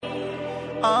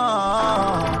You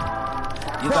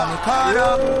got me caught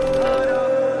up.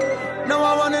 Now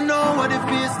I wanna know what it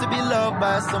feels to be loved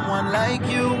by someone like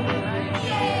you.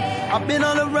 I've been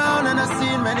all around and I've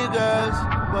seen many girls,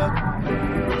 but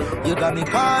you got me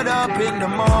caught up in the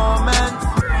moment.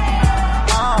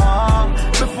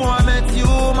 Before I met you,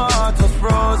 my heart was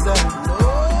frozen.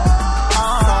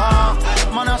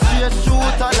 Man, I see a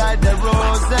shooter like the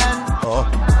Rosen.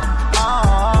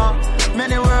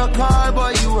 Many were called,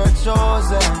 but you were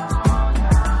chosen.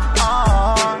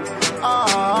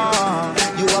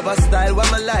 You have a style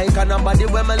where me like and a body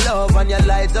where me love, and your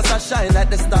light just a shine like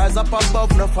the stars up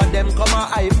above. Enough of them come a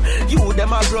hype. You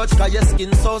them a grudge cause your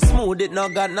skin so smooth it no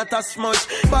got not a smudge.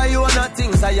 Buy you not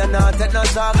things and you not take no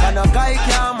talk, and a guy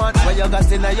can't match what you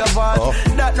got in your heart.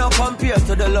 That no compare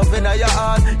to the love in your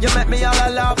heart. You make me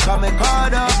all laugh cause me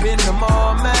caught up in the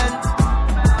moment.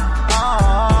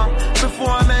 Before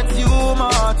I met you,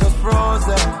 my heart was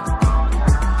frozen.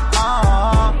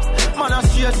 Man, I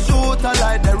see a shooter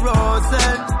like the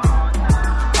Rosen.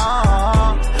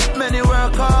 Many were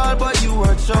called, but you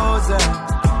were chosen.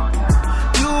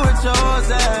 You were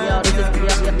chosen.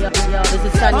 This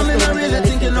is Sunny. I mean, I really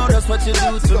think you know that's what you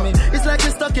do to me. It's like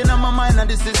you're stuck in my mind and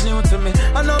this is new to me.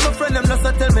 I know my friend them just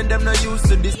to tell me them not used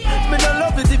to this. Me don't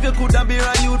love it if you could have been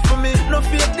a youth for me. No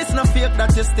fake this, no fake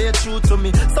that, you stay true to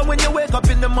me. So when you wake up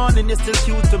in the morning, you're still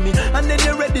cute to me. And then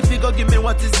you're ready if you go give me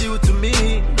what is due to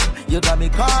me. You got me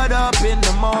caught up in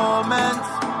the moment.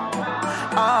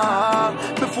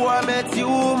 Before I met you,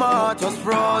 my heart was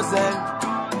frozen.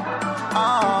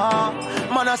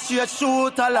 Man, I see a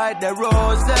shooter like the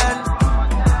Rosen.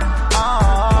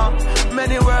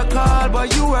 Many were called,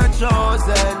 but you were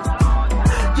chosen.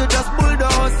 You just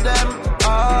bulldoze them.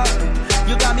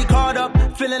 You got me caught up,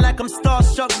 feeling like I'm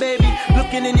starstruck, baby.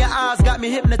 Looking in your eyes got me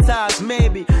hypnotized,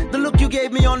 maybe. The look you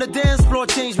gave me on the dance floor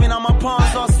changed me. Now my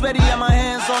palms all sweaty and my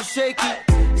hands all shaky.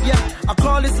 Yeah, I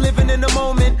call this living in the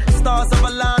moment. Stars have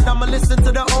aligned, I'ma listen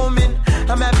to the omen.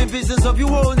 I'm having visions of you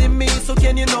holding me, so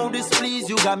can you know this, please?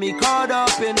 You got me caught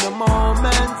up in the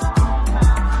moment.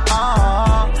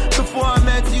 Before I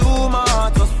met you, my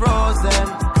heart was frozen.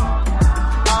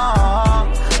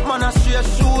 Man, I see a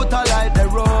shooter like the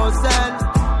Rosen.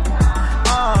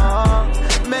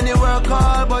 Many were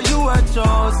called, but you were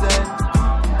chosen.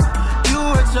 You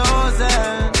were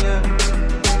chosen, yeah.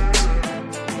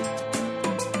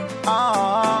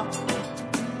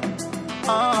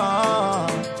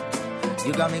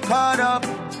 You got me caught up.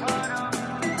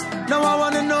 Now I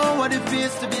wanna know what it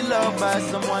feels to be loved by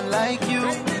someone like you.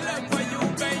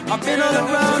 I've been all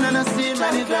around and I've seen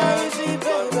many girls.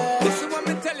 This is what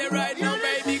me tell you right now,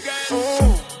 baby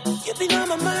girl. You've been on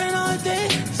my mind all day.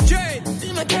 Straight.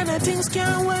 See my kind of things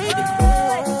can't wait.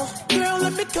 Girl,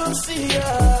 let me come see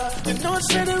ya. You know I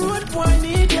said the road boy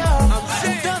need ya.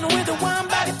 I'm done with the one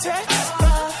body text.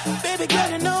 Baby girl,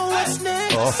 you know what's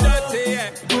next.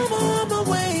 I'm on my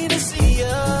way to see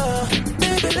ya.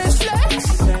 Baby, let's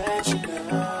flex.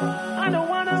 I don't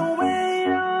wanna wait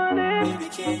on it. Baby,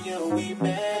 can you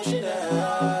imagine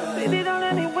us? Baby, don't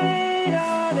let me wait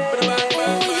on it. Oh,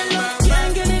 your love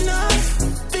can't get enough.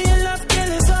 For your love,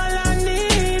 girl, is all I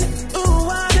need. Ooh,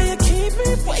 why do you keep me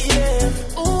waiting?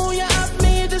 Ooh, you have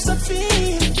me just a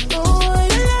fiend. Ooh,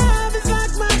 your love is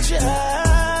like my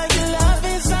drug. Your love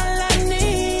is all I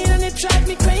need, and it drives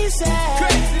me crazy.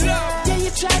 Crazy love. Yeah,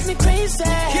 you drive me crazy.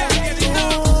 Can't get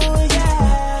enough. Ooh,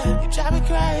 yeah, you drive me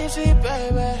crazy,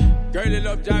 baby. Girl, your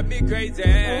love drive me crazy.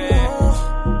 Ooh,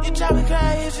 you drive me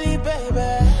crazy, baby.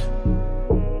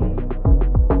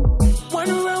 One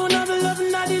round of love,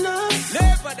 not enough.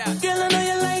 Never that. Girl, I know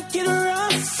you like it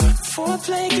rough.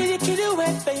 Foreplay, get it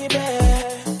wet, baby.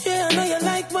 Yeah, I know you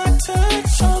like my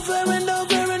touch. Over and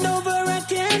over and over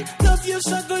again. Love you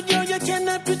so good, yo, you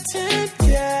cannot pretend.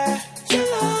 Yeah, you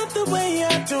love the way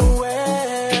I do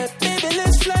it. Baby,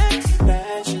 let's flex.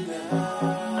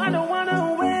 I don't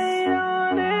wanna wait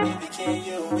on it. Baby, can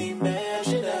you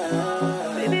imagine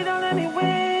us? Baby, don't let me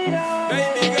wait on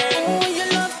it. Baby girl. Oh, your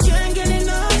love can't get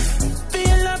enough. For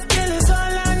your love, girl, is all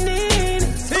I need.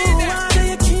 Ooh, why do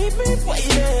you keep me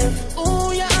waiting? Ooh,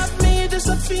 you have me just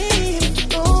a fiend.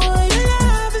 Ooh, your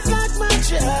love is like my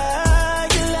drug.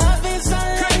 Your love is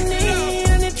all I need,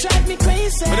 and it drives me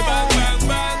crazy. Bang, bang,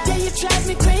 bang. Yeah, you drive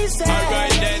me crazy.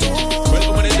 Alright then. Ooh,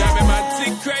 Welcome to the yeah. Jam Man,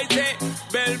 sick crazy.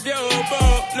 Bellevue,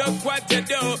 look what you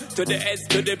do. To the S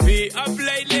to the P of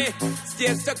lately.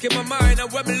 Stay stuck in my mind,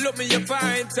 and when me look me, you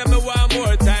find. Tell me one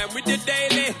more time with you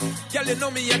daily. Girl, you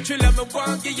know me a thriller, me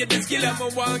want give you the skill, and me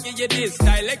want give you this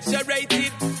style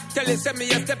lecture-rated. Tell you send me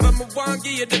a step, and me want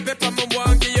give you the pepper, me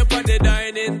want give you on the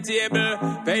dining table.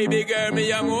 Baby girl,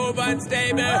 me a move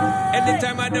unstable.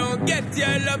 Anytime I don't get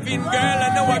your loving, girl, I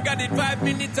know I got it 5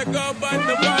 minutes ago, but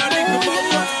the morning come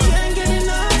over. Can't get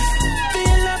enough.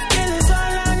 Feel love, girl, is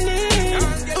all I need.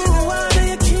 Ooh, why do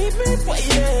you keep it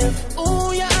waiting?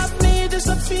 Ooh, you have me just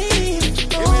a feed.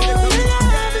 Ooh, your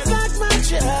love is like my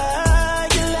drug.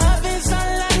 Your love is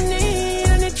all I need,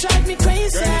 and it drives me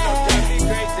crazy.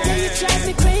 Yeah, you drive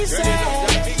me crazy.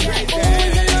 Ooh,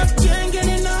 your love can't get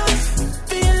enough.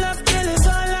 Feel love, girl, is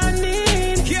all I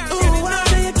need. Ooh, why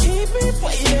do you keep it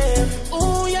waiting?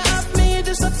 Ooh, you have me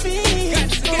just a feed.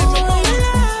 Ooh, your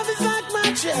love is like my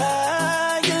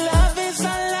drug. Your love is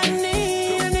all I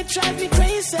need, and it drives me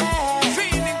crazy. Yeah,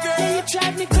 you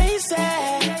drive me crazy.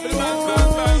 Ooh,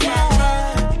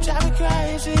 yeah, you drive me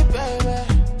crazy, baby.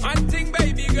 One thing,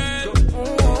 baby girl.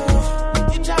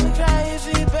 You drive me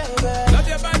crazy, baby. Love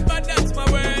your bad, but that's my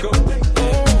word.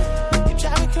 You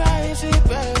drive me crazy,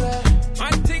 baby.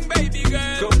 One thing, baby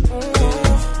girl.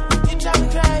 You drive me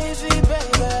crazy,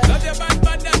 baby. Love your bad,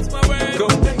 but that's my word.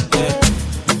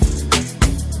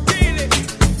 Feel it.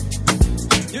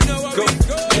 You know how we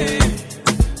go there.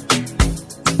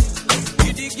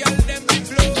 You the girl, them we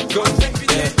flow. Every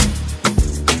day.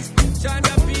 Shine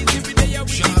up easy with the young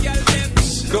girl, them.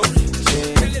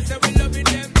 Tell us how we loving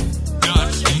them.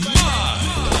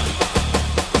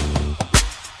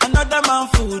 Another man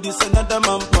food is another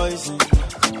man poison.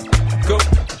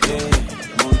 Yeah.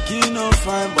 Monkey no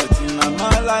fine, but in a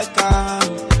man like I.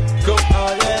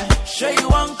 Oh yeah. Sure you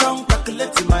want come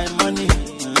calculate my money.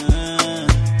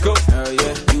 Oh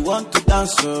yeah. You want to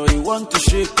dance or you want to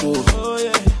shake oh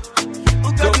yeah. Who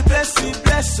got the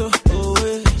bless oh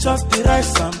yeah. Chop the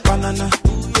rice and banana. Oh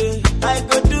yeah. I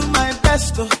go do my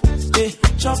best oh yeah.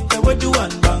 Chop the wedu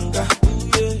and banga. Oh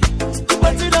yeah. The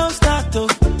party don't start oh.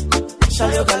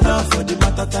 Shayoga love for the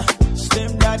matata.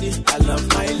 Slim daddy, I love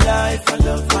my life, I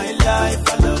love my life,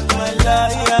 I love my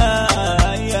life.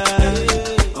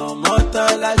 Oh,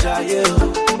 Motala Jaye.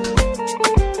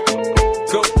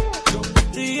 Go.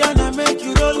 Rihanna make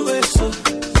you always so.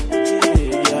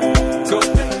 Go.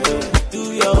 Do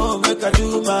your own, make I do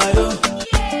my own.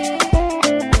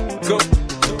 Go.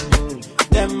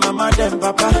 Them mama, them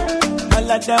papa,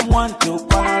 all of them want to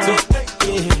quarrel.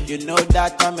 You know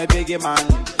that I'm a biggie man.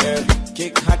 Yeah.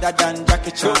 Kick harder than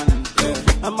Jackie Chan.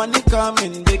 Yeah. I'm money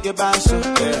coming, biggie band so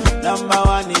number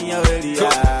one in your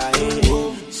area.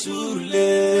 Sule,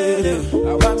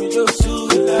 I want me to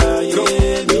Sula,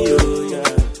 yeah.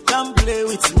 Don't play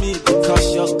with me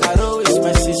because your caro is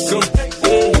my sister.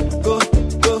 Yeah. Go,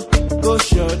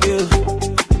 show deal.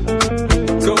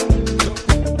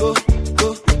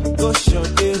 Go, show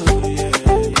deal. Yeah.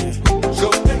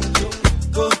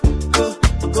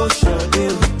 Go, show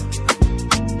deal.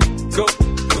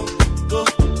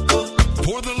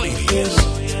 For the ladies.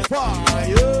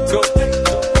 Go.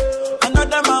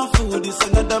 Another man food is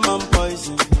another man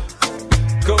poison.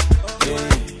 Go. Yeah.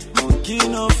 Monkey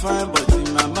no fine, but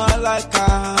in my mind like I.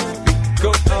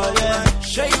 Go. Oh yeah.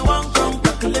 Sure you want come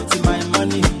calculate my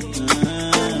money.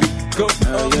 Go.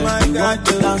 Oh yeah. My God. You want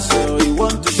to dance or you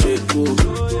want to shake oh.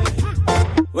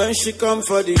 When she come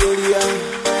for the area,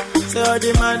 say all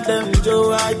the man them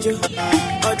Joe Ajo,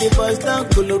 all the boys down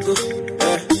Kulugu.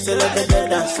 Say let the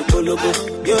dance Kulugu.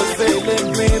 You're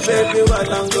failing me, baby,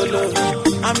 while I'm golo.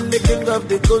 I'm the king of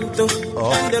the Kunto,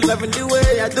 and they loving the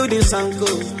way I do this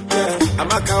uncle. Yeah, I'm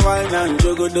a kawaii and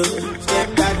jogodo. Step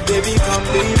that baby, come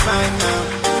be fine now.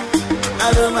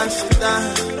 I don't mind shit down.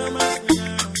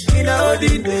 In all the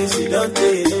days you don't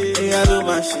take, I don't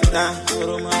mind shit down.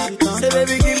 Say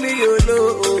baby, give me your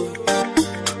low.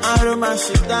 I don't mind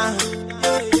shit down.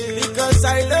 Because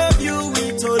I love you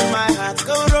with all my heart.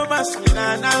 Go romance me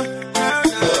now.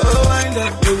 Oh, wind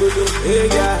up, hey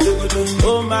yeah,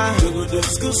 oh my,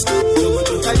 school,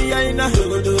 Kaliana,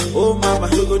 oh mama,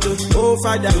 oh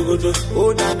father,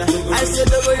 oh nana. I said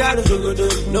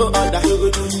no other,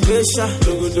 Asia,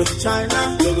 China,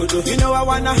 you know I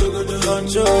wanna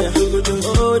control,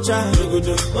 oh child,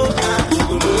 oh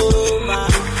my.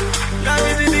 Now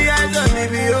is in the eyes of the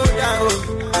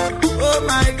oh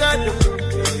my God.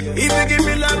 If you give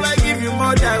me love, I give you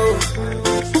more than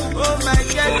oh my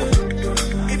God.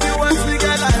 If you want me,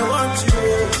 girl, I want you.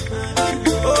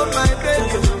 Oh my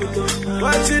baby,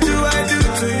 what you do, I do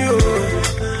to you.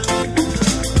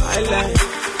 I like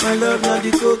My love not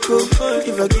the cocoa.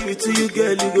 If I give it to you,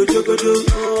 girl, you go jogodo.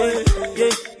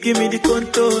 Yeah, give me the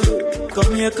contour.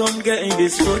 Come here, come get in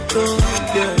this photo.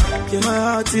 Yeah, my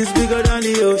heart is bigger than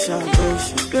the ocean.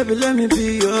 Baby, let me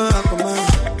be your aquaman.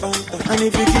 And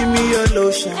if you give me your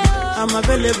lotion, I'm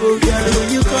available, girl,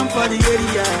 when you come for the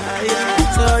area.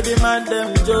 So all the man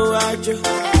them Joe Ajo,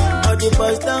 all the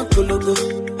boys down Kulugu.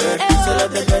 So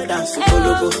let them dance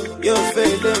Kulugu. You're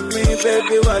failing me,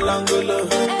 baby, while I'm golo.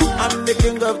 I'm the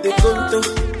king of the Kunto,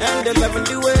 and they love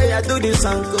the way I do this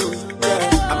uncle. Yeah,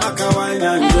 I'm a kawaii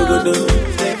and jogodo.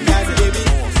 Baby.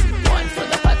 One for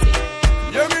the party,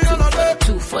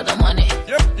 two for the money,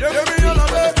 three for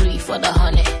the three for the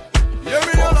honey,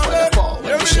 four for the four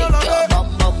when you shake your bum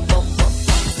bum bum bum.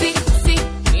 See,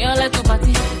 me I like to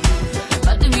party,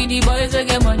 party with the boys who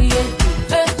get money.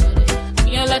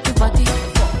 Me I like to party,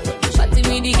 party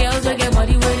with the girls who get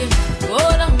money with it. Go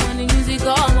down when the music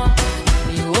come up,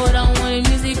 go down when the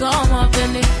music come up,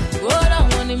 then they go down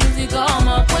when the music come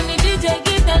up. When the DJ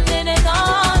give them, then they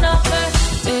turn up.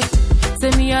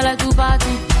 Say me I like to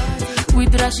party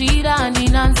with Rashida and the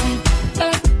Nancy.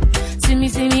 See me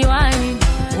whining.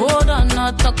 Hold on,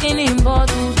 not talking in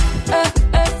bottles.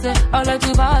 Say I like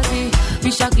to party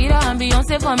with Shakira and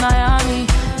Beyonce from Miami.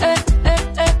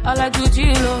 I like to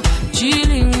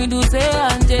chilling with Dulce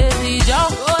and Jay-Z.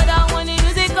 Just go down when the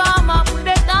music come up, put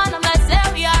it down. I'm like,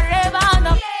 say we are raving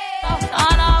up.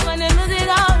 And when the music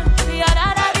come, we are da.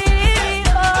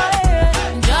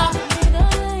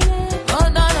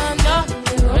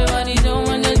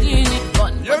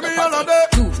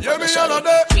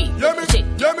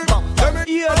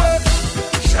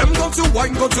 J'aime quand tu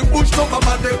whines, quand tu bouges ton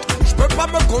babadé. J'peux pas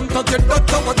me contenter de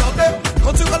te regarder.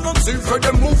 Quand tu ralentis, fais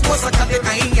des mouvements saccadés.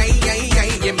 Aïe, aïe, aïe,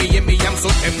 aïe, yummy, I'm so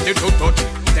tempted to touch.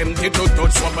 Tempted to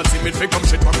touch, sois pas timide, fais comme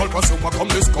chez toi, colle pas sur moi comme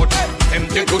le scotch.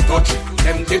 Tempted to touch,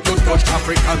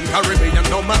 African, Caribbean,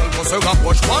 normal, qu'on se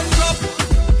rapproche. One drop.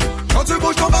 Quand tu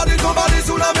bouges ton body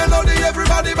sous la mélodie.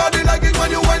 Everybody body like it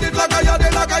when you whine it like a yade.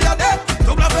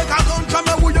 Double avec un grand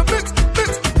camera où you mix.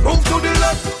 Move to the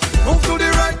left, move to the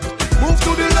right. Move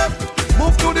to the left,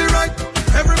 move to the right.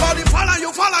 Everybody follow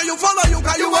you,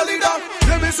 cause you a leader.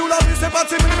 Let me sous la vie, c'est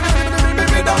parti. When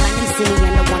you see me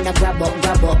and I wanna grab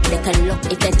up. They can look,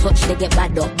 if they touch, they get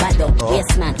bad up.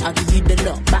 Yes, man, I'll give you the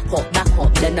look. Back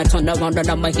up. Then I turn around and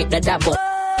I'ma hit the dab up.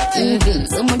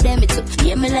 Some of them it took,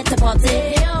 yeah, me like the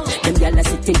party. Them gyal are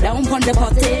sitting down on the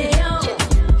party.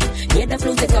 Yeah, the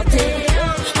flows is up there.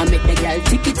 I make the girl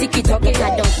ticky talk. Yeah,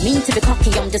 I don't mean to be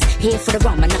cocky, I'm just here for the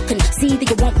rum. And I can see that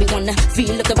you want me on the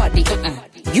feel of the body.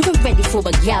 You been ready for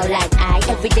a gal like I.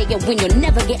 Every day you win, you'll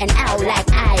never get an out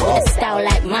like I. With a style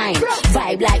like mine,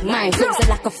 vibe like mine. Flows are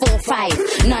like a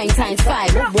 4-5, 9 times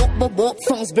 5. Walk,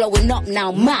 phones blowing up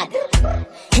now, mad.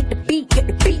 Hit the beat, get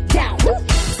the beat down.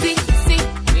 See,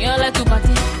 me I like to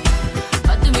party.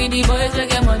 Party with the boys who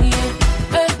get money.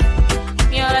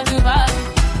 Me I like to party.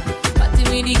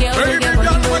 Baby girl, wake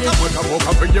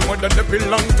up, you want that depuis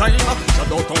long time.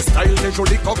 J'adore ton style, tes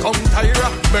jolis cocoons Tyra.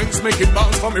 Banks make it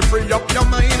bounce for me, free up your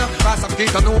mind. Passe à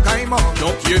quitte à nos caïmans.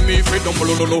 Donc, qui est mi, fais donc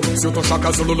lolo. Sur ton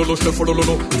chaka sololo, je te follow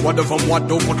lolo. Toi devant moi,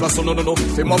 dos contre la sonololo.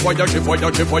 Fais-moi voyager,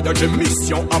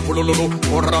 mission à pololo.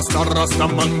 Oh, rasta,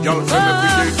 man, girl, fais-moi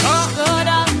briller. Go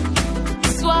down,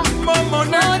 swap, go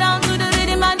down to the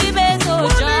rhythm and the bass, oh,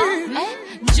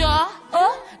 jaw.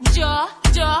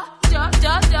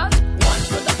 One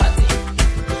for the party,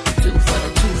 two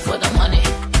for the money,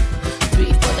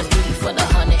 three for the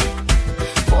honey,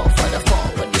 four for the four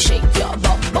when you shake your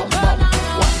bum. One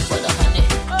for the honey,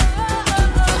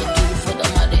 two for the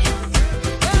money,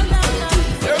 three for the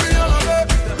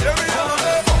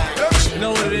honey. You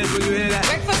know what it is when you hear that?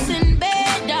 Breakfast in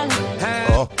bed, darling.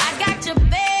 I got your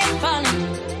bed falling.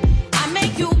 I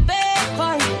make you bed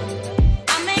for you.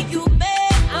 I make you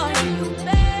bed for you.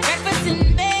 Breakfast in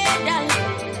bed, darling.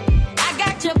 I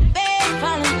got your bed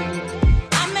falling.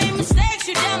 I made mistakes,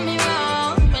 you done me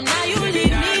wrong, but now you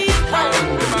leave me calling.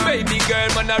 Baby girl,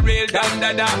 man, a real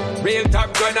dandada, real top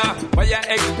gunner. What you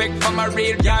expect from a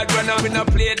real yard runner? We no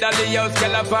play dolly house,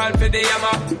 girl a fall for the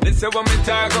hammer. Listen when me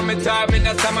talk in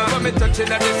the summer. When me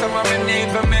touching on the summer, me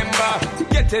need remember.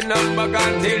 Get a number,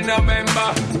 gone till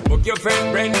November. Book your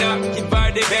friend Brenda, keep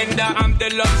her the vendor. I'm the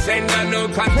love sender, no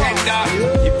contender.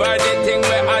 Keep her the thing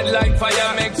where I'd like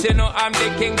fire. Make sure you know I'm the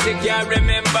king, she can't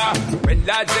remember. When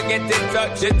lads you get it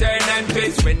touch, you turn and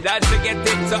twist. When lads you get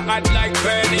it so hot like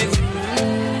furnace.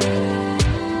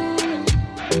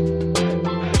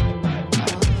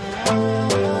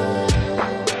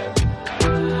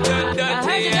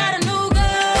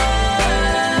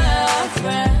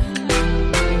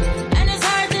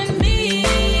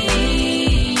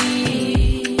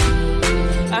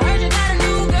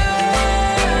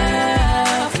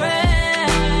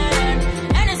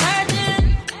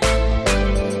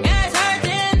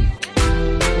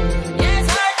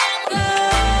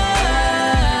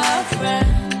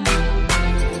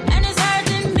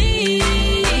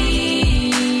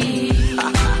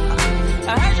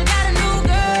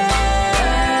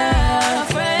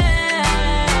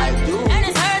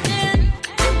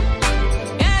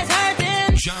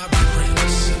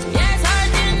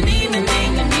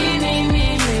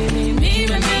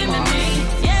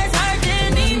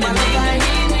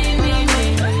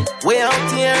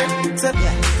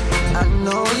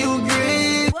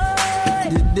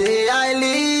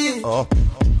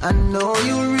 I know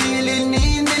you really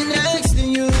need me next to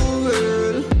you,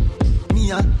 girl.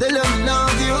 Me, I tell you I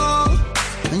love you,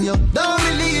 and you don't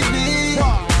believe me.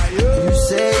 You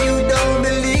say you don't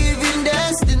believe in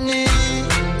destiny.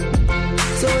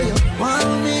 So you want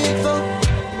me for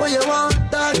what you want to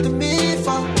talk to me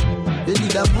for? You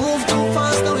need to move too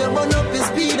fast, now you burn up your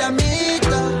speed and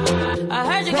meter. I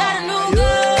heard you got a new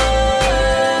girl.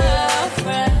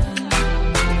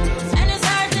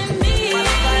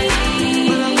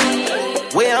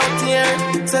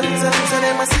 Send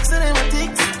them a six, send them a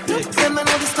tick. Them know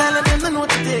the style and them know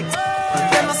the tick.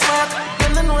 Them a swap,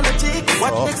 them know the tick.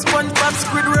 What next SpongeBob,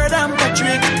 Squidward and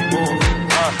Patrick?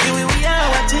 Here we are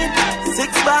watching.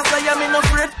 6 bars, I am in a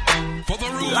fret.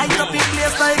 Light up in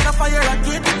place like a fire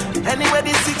rocket. Anyway,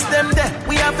 the 6 them there,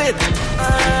 we have it.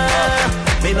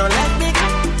 Me don't let me.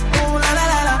 Ooh la la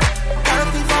la la. Gotta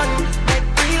be fun, make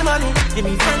real money. Give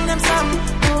me friend them some.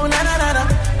 Ooh la la la la.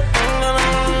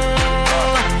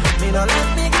 Me don't let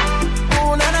me.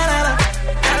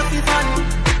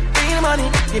 Money,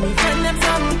 give me friend them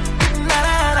some. Na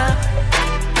na na.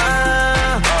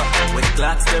 With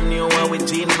clocks them new one with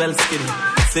jean well skinny.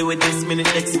 Say with this minute,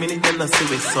 next minute, then I see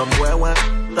with somewhere one.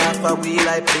 Half a wheel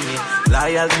I ping it.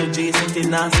 Loyal to Jesus, it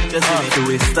nasty just in it.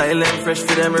 Do it style and fresh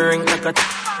for them ring like a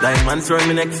diamonds round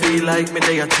me neck feel like me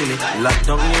they are chilly.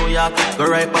 Lockdown New York, go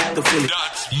right back to Philly.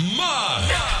 That's mine.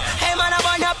 Hey man, I'm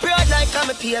on that broad like I'm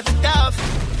a PF tough.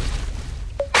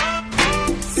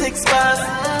 6 bars.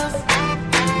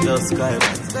 Just sky,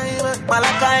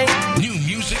 Malachi. New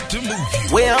music to move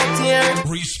you. Way out here.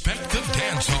 Respect the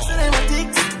dance hall.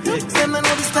 Them know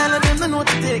the style and them know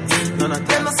the ticks. None of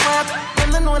them are swap,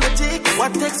 them know the ticks.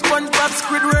 What takes SpongeBob,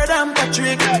 Squidward and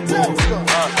Patrick?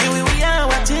 Here we are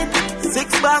watching.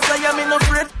 6 bars, I am in a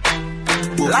fret.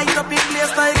 Light up in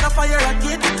place like a fire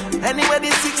rocket. Anyway, the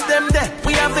 6 them there,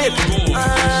 we have it.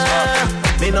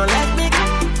 They don't like me.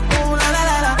 Ooh la la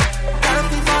la la. Gotta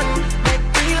be fun, make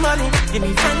real money. Give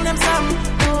me friend them some.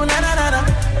 Ooh la la la la.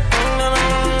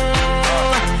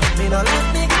 They don't like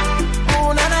me.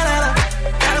 Ooh la la la la.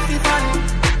 Gotta be fun,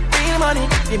 real money.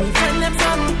 Give me friend them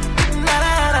some. La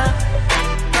la la.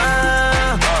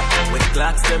 With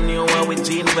clocks them new one with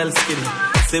jean well skinny.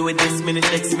 Say with this minute,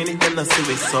 next minute, then I see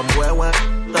with somewhere one.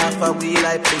 Half a wheel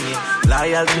I ping it.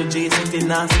 Loyal to Jesus, it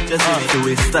nasty just in it. Do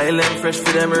it style and fresh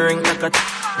for them ring like a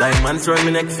diamonds round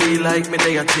me neck feel like me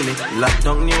they are chilly.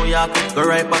 Lockdown New York, go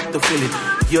right back to Philly.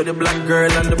 You're the black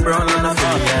girl and the brown and the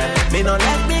Philly. Yeah. Me don't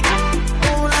like me.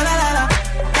 Ooh la la la la.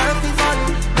 Gotta be fun,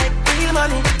 make real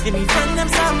money. Give me friend them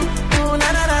some. Ooh la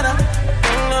la la la.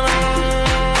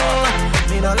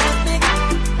 Me don't like me.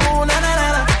 Ooh la la la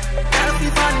la. Gotta be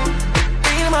fun.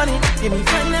 Money, give me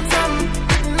friend them some.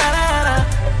 Na na na.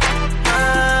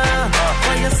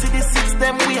 When you see the 6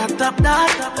 them, we are top dog.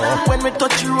 When we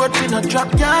touch the road, we not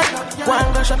drop yard.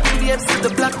 One go shopping BFC, the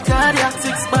black card. Yeah,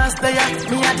 6 bars there,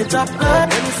 me at the top guard.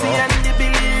 When you see Andy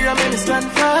Billy, I'm in the stand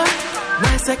for.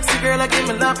 Nice sexy girl, I give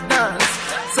me lap dance.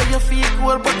 So you feel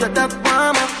cool, but you're that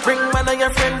warmer. Bring one of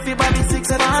your friends, fi body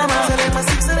 6 and armor. So them a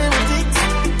 6 and them a 6.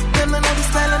 Them know the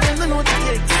style and them know the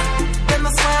kicks. Them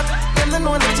a swap, them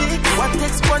know the jigs. What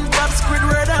takes SpongeBob,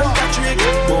 Squidward and Patrick?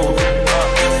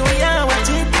 Here we are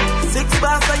watching. 6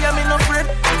 bars, I am in a fret.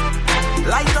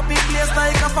 Light up in place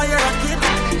like a fire rocket.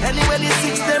 Anyway, the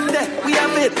 6 them there, we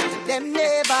have it. Them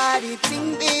never did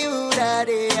think they would have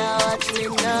they are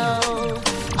watching now.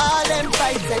 All them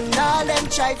fights and all them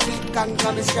try to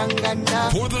conquer me stronger now.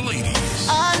 For the ladies.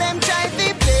 All them try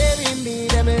to bury me,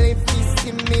 them lift this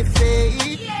in me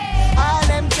face. All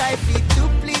them try to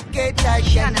duplicate, I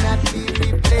cannot be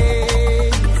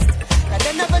replaced. Cause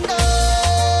they never know,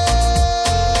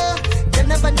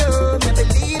 me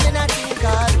believe in a thing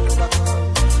called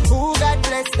overcome. Who God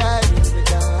bless, I will be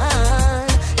done.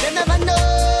 They never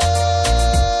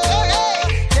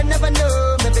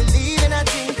know, me believe in a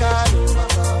thing called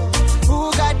overcome. Who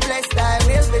God bless, I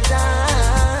will be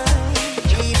done.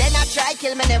 Me then I try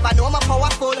kill me, never know my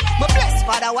powerful. My blessed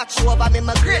Father watch over me,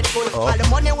 my grateful. All the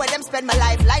money where them spend my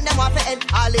lifeline, them off the end.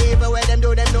 All the evil where them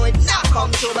do, them know it not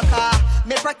come true. Because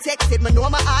me protected, me know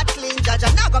my heart clean. Judge,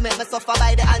 I'm not gonna make me suffer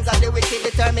by the hands of the wicked.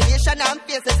 Determination and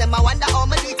faces, them I wonder how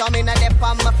my deed come in and dip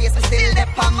on my face, and still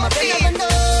dip on my face.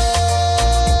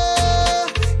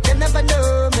 They never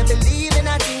know, me believe in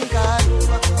a thing called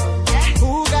overcome.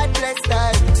 Who God bless,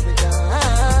 I will be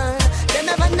done. They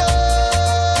never know,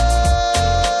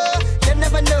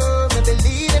 me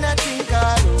believe in a thing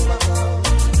called overcome.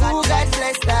 Who God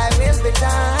bless, I will be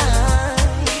done.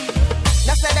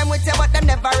 Now say them with you, but them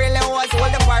never never really was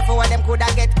hold them bar for what them coulda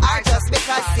get. Or just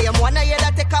because same one of you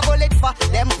that take a bullet for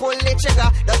them pull the trigger.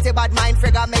 Dirty bad mind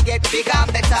figure may get bigger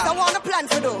and better. So want a plan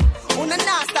for do. Una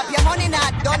not stop your money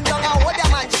not done down and hold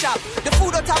them and shop. The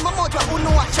food out of my mouth where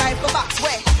uno watch try go back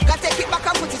way. Gotta take it back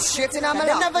and put it straight in my lap.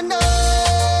 They never know.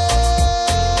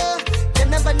 They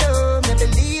never know. Me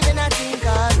believe in a thing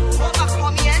called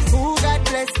who God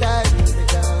bless that really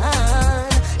done.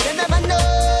 They never know.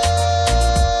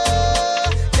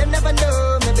 They never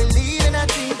know. Me believe in a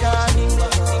thing called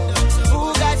who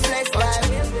God bless that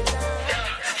really done.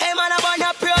 Hey man, I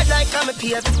wanna proud like I'm a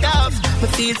PS stuff. Me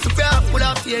feel for proud, pull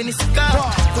off your any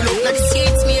scarf. Pull up like the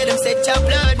seats, me them set your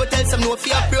blood. But tell some no if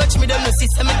you approach me, them no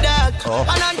system me dark.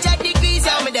 100 degrees,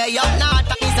 yeah, me there, you're not.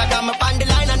 I got my on the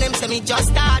line and them say me just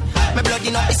start. My blood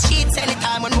in up the sheets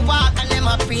anytime when we walk and them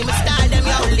a free me style, them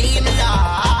yo leave me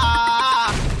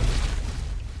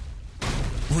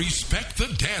low. Respect the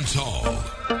dance hall.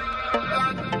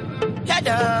 Yeah,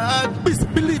 dog. Busy,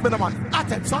 believe me, no man.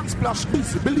 Attention, splash,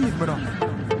 busy, believe me, no.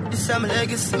 This is my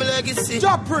legacy.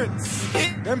 Job Prince.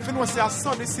 Them fin was your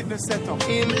son is sitting in the setup.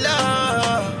 Him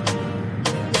love.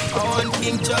 I want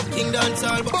King dance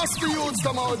all. Bust the youths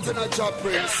come out in a Job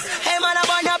Prince. Hey man, I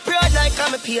wanna proud like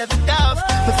I'm a PF tough.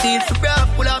 Me feel for proud,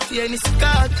 pull off here in the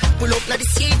skirt. Pull up like the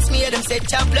seats, me them set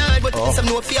your blood. But some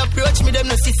no if you approach me, them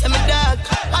no system me dark.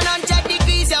 100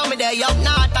 degrees, yeah, me there, up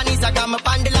north. And I got my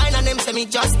on the line and them say me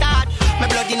just start. My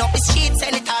blood in up the sheets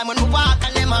anytime when we walk.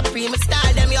 And them a free me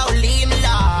style, them yo leave me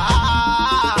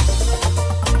low.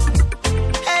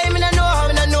 Hey, me no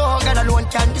know, God alone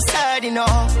can decide, you know.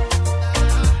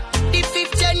 The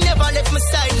 15 never left my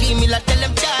side, leave me like tell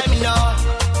them time, you know.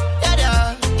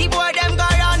 Yeah, the boy them go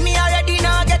around me already,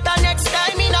 now get the next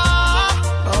time, you know.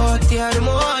 Oh, they are the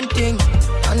one thing,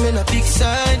 and me no big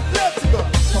side. Let's go.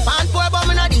 My band boy, but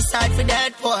me no decide for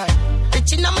that boy.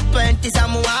 Rich in my 20s,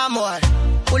 I'm one more.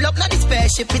 Pull up now the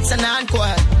spaceship, it's an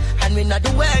encore. And we not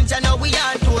the worms, I know we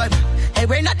aren't tour. Hey,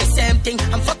 we're not the same thing,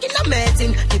 I'm fucking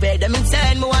amazing. The way them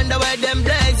insane, me wonder where them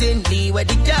blazing. The way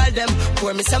they tell them,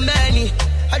 pour me so many.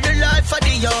 I do life for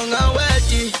the young and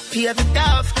wealthy. Pave it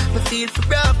off, me feel for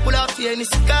rough. Pull off here in the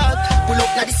skirt. Pull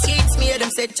up now the seats, me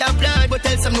them set your blood. But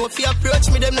tell some no if you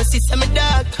approach me, them no system me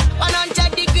dark.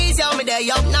 100 degrees, yeah, me there,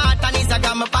 up north. And I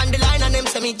got my on the line and them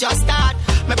say me just start.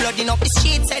 My blood in up the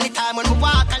sheets anytime when we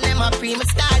walk. And them a free me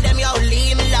style, them yo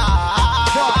leave me low.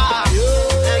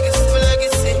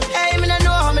 Legacy. Hey, me no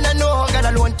know, God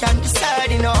alone can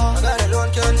decide, you know. God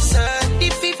alone can decide. The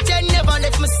 15 never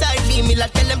left my side, leave me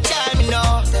like tell them time, you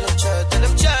know. Tell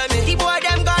them try me. The boy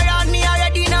them go around me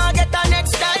already, now get the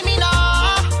next time, you know.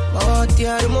 Oh, they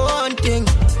are the one thing,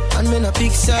 and me no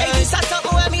big side. Hey, this is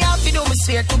something where me have to do, me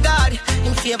swear to God.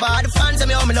 In favor of the fans, and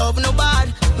me how me love no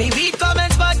bad. Me read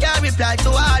comments, but can't reply to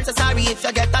all. So sorry if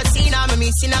you get a scene, I'm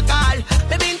missing a call.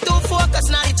 Me been too focused,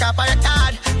 now the chopper at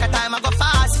hard. That time I go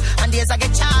fast, and days I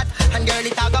get chat. And girl,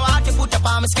 it I go hard to put up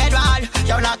on my schedule.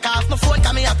 You lock off my phone,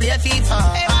 come me a play FIFA.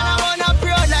 Hey man, I wanna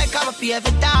pro like I'm a PF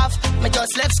it off. Me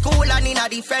just left school and in a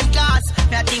different class.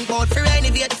 Me I think about for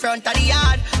renovate the front of the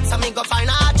yard. So me go find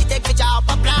out to take the job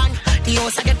a plan. The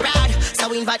house I get proud, so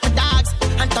we invite the dogs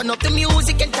and turn up the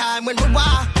music in time when we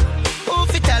walk. Who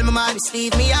if you tell me man, just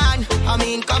leave me on. I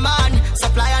mean come on,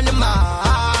 supply on the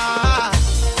mark.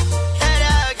 Hey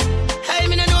dog, hey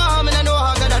me no know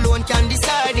how God alone can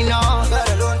decide, you know. God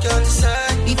alone can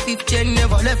decide. If 15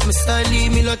 never left my side,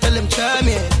 leave me, no tell them try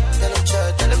me.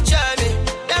 Tell them try me.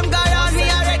 Them guy on me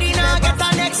already, now get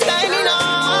the next time, you know.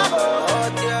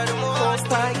 Oh, they are the most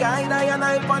high guy, and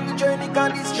I on the journey,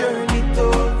 cause this journey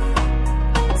too.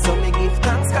 So me give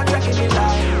thanks, cause I give me life.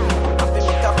 I feel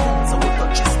make a food, so we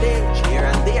touch the stage here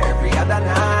and there every other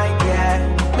night,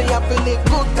 yeah. Me have to live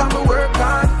good, cause me work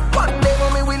hard. One day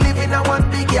when we will live in a one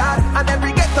big yard, and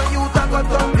every ghetto youth I got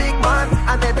some big man,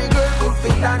 and every girl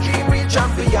fulfill a dream, reach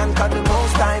champion. Cause the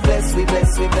most high bless we,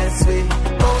 bless we, bless we.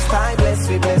 Most high bless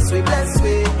we, bless we, bless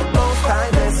we. Most high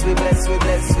bless we, bless we,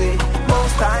 bless we.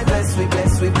 Most high bless we,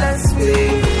 bless we, bless we.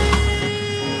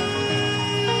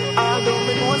 Although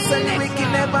me know say the wicked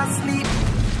never sleep.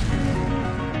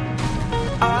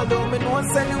 Although me know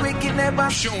say the wicked never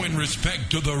sleep. Showing respect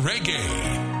to the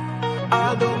reggae.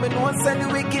 Although me know say the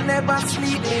wicked never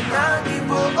sleep. They not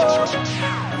give up.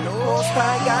 Most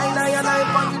high guy, and I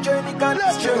on the journey, cause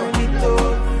this journey too.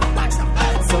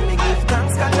 So me give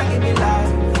thanks, cause I give me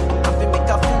life. I feel make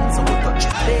a food, so we touch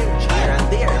the stage here and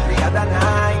there every other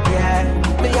night,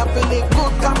 yeah. Me have to live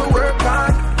good, cause me work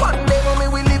hard. One day when me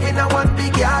will live in a one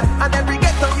big yard, and every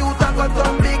ghetto youth I got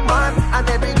some big man, and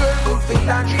every girl fulfill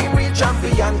a dream, reach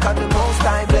champion. Cause the most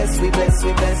high bless we, bless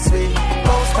we, bless we.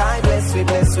 Most high bless we,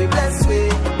 bless we, bless we.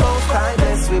 Most high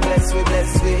bless we, bless we,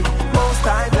 bless we. Most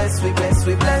high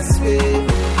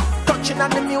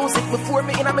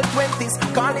dentist.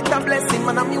 Call it a blessing,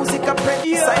 man, a music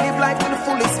apprentice. I live life to the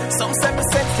fullest, some say me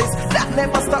senseless. That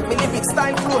never stop me living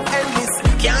style flow endless.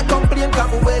 Can't complain,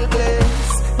 cause me well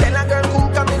blessed. Tell a girl cool,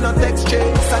 come in on text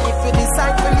chase. And if you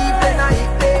decide to leave, then I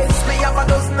hit this. Me have a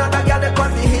dozen other girl that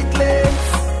can be hit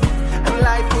list. And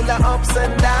life full of ups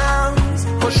and downs.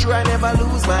 For sure I never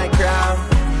lose my crown.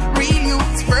 Real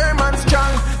youth, firm and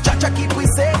strong. Cha-cha keep we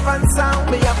safe and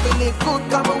sound. Me have to live good,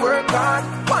 come and work hard.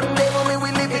 One day when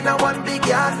we live in a one big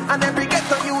yard. And every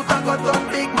ghetto youth I got done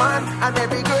big man. And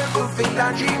every girl fulfill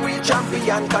a dream, real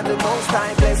champion. Cause the most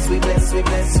high bless we, bless we,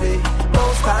 bless we.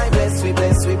 Most high bless we,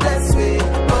 bless we, bless we.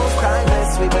 Most high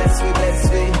bless we, bless we,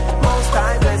 bless we. Most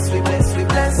high bless we, bless we,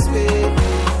 bless we.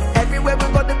 Everywhere we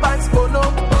got the bands burn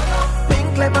up.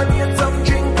 Pink lemonade, some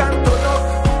drink and turn up.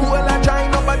 Who all a try,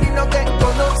 nobody no get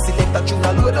turn up. Select a tune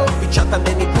and load up, we chat and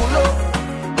then it pull up.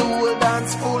 The whole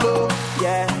dance full up,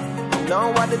 yeah.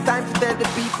 Now what the time to tell the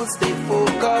people stay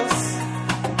focused.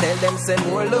 Tell them send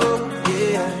more love,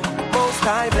 yeah. Most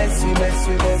high bless we, bless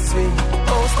we, bless we.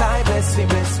 Most high bless we,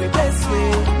 bless we, bless we.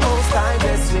 Most high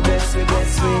bless we, bless we,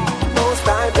 bless we. Most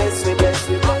high bless we, bless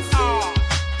we, bless we.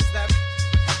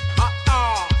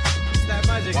 Step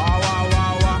magic. Wah wah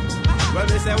wah wah. When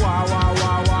we say wah wah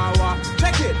wah wah wah,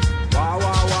 check it. Wah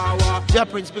wah wah wah. Yeah,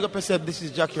 Prince, big up yourself. This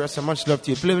is Jackie Rasta. Much love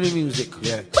to you. Play me the music.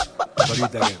 Yeah. But do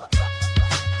it again.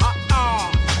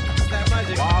 Step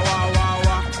magic. Wah wah wah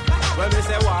wah. When we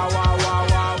say wah wah wah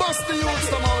wah. Bust the youth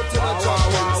some out to the Wah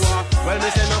wah wah. Well, me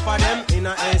say enough of them in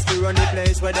a ace to run the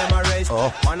place where them a race.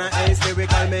 On a ace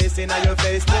lyrical mace in your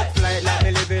face. Look flight like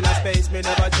me live in a space. Me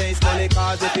never chase money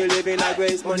cause if you live in a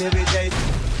grace, money we chase.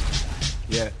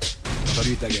 Yeah, but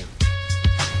do it again.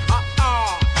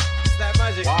 Step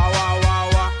magic. Wah wah wah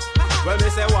wah. Well, me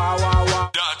say wah wah wah.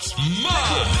 That's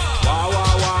mine. Wah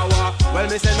wah wah wah. Well,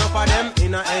 me say enough of them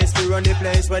in a ace to run the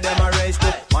place where them a race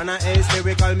to. On a ace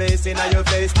lyrical mace in your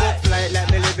face. Look flight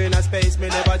like me live in a space. Me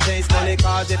never chase money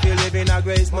cause if you live in a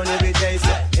grace, money we chase.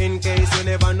 In case you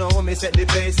never know, me set the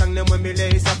pace. And then when me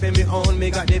lace up in me own,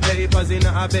 me got the papers in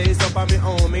a base up on me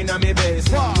home in a me base.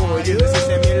 Boy, you see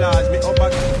say me large, me up a.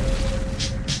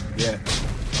 Yeah,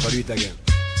 but do it again.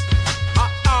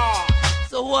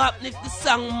 So what happen if the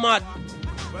song mad?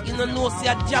 You don't know see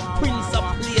a Jab Prince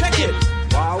up play them.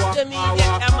 Wah, wah, wah,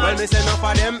 wah. Well, me say enough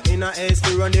of them in a ace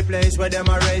to run the place where them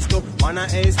a race to. On a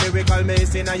ace lyrical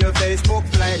mace in your Facebook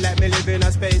flight like me live in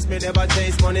a space. Me never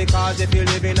chase money cause if you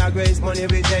live in a grace, money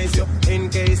we chase you. In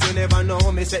case you never know,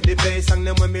 me set the pace. And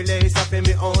then when me lace up in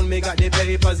me own, me got the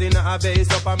papers in a base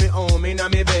up on me home in a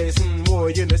me base.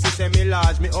 Boy, you know she say me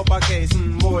large, me upper case.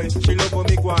 Boy, she love when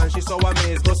me go on, she so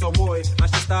amazed, go so boy.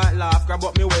 And she start laugh, grab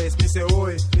up me waist. Me say,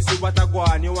 oi, me see what I go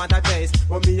on, you want a taste.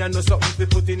 But me and know something to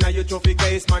put in a your trophy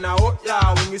case. Man, I hope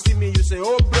ya, when you see me, you say,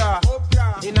 oh, brah.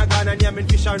 In a Ghana, yeah, me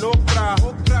fish and okra.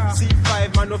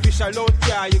 C5, man, official out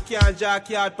ya. You can't jack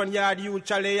yard, pan yard, you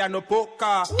chalet, and no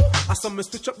poker. I saw me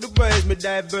switch up the words, me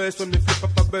diverse. When me flip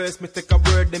up a verse, me take a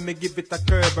word, then me give it a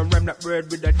curve. And rhyme that word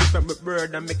with a different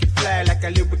bird. And make it fly like a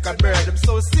lyrical bird. I'm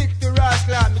so sick to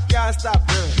rascal, me can't stop.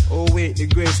 Oh, wait, the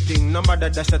grace thing. No matter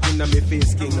that shot in my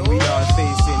face, king. We all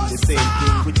facing the same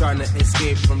thing. We trying to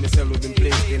escape from the cell we've been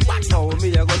placed in. Now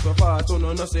me, I go so far, so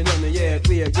no nothing on me yet.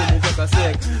 We give me just a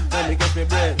sec. Let me get me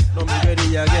bread. Now me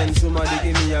ready again. Somebody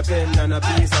give me a pen and a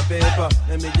piece of paper.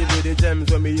 Let me give you the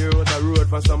gems when me hear out the road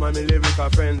for some of my lyrical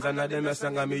friends. And of them a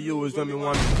song I me use when me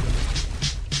want.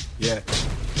 Yeah.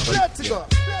 Let's go.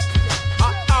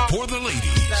 For the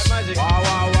ladies. Wah,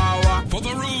 wah, wah, wah. For the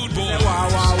rude boys. Wah,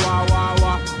 wah, wah, wah,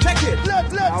 wah. Check it.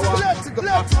 Let's go.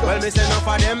 Well, me say enough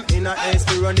of them in a ace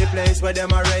to run the place where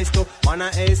them a race to. On a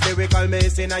ace lyrical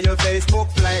mace in your Facebook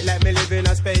flight like me live in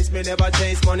a space. Me never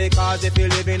chase money cause if you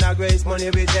live in a grace, money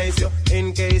we chase you.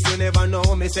 In case you never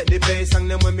know, me set the pace.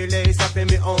 And then when me lace up in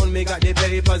me own, me got the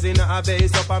papers in a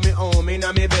base up on me home in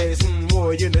a me base.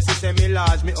 Boy, you know she say me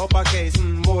large, me upper case.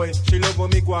 Boy, she love when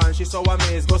me go on, she so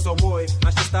amazed, go so boy.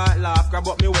 And she start laugh, grab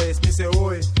up me waist. Me say,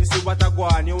 oi, me see what I go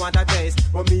on, you want a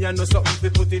taste. But me I know something to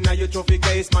put in a your trophy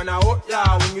case. Man, I hope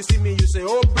ya, when you see me, you say,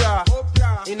 oh,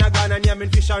 brah. In a Ghana, yeah, me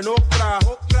fish and okra.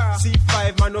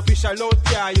 C5, man, official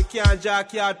out ya. You can't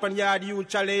jack yard, pan yard, you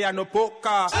chalet, and no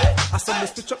poker. I saw me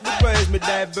switch up the words, me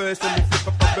diverse. When me flip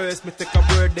up a verse, me take a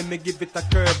word, then me give it a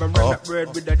curve. And run that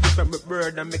word with a different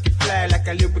bird. And make it fly like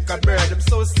a lyrical bird. I'm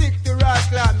so sick to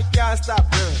rascal, me can't stop.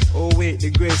 Oh wait,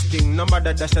 the grace king. No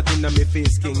matter that shot in my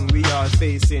face, king. We all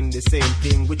facing the same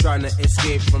thing. We trying to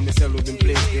escape from the cell we've been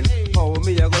placed in. Oh,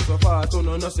 me I go so far, so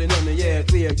no nothing on me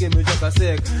yet. Wait, give me just a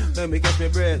sec. Let me catch me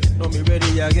breath. Now me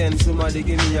ready again. Somebody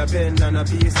give me a pen and a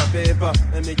piece of paper.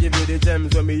 Let me give you the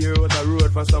gems when me hear out the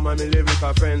road for some of my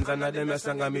lyrical friends. And of them a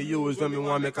song I me use when me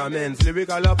want me comments.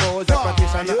 Lyrical pose, a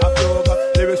practitioner of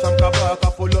yoga. Lyrics from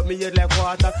Kabaka, full up me head like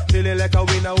water. Feeling like a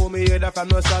winner, who me head from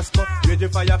no Sasko. Ready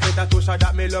for your fate, to show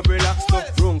that me love relax to.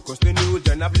 Runcus, the new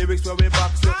gen of lyrics where we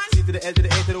box you. C to the L to the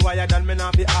A to the Y, then me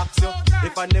not be ask you.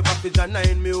 If I never fit a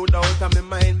 9, me would out of my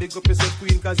mind. Big up yourself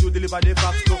queen, cause you deliver the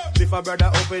facts too. If a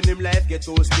brother open him life, get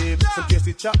too sleep. Some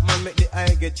Casey Chapman make the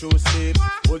eye get too sleep.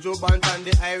 Ojo Bantan,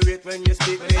 the eye rate when you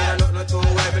speak. Me ain't not no two,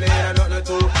 I believe ain't not no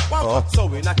two. So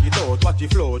we knock it out, watch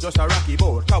it flow. Just a rocky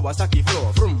boat, Kawasaki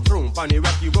flow. Vroom, vroom, pan the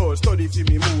rocky road. Study for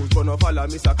me moves, but no follow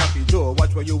Mr. Coffee Joe.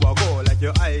 Watch where you are go, like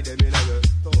your eye them in your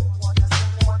toe. What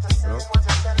you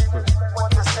selling,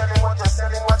 what you selling, what you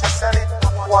selling, what you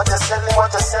selling, what you selling,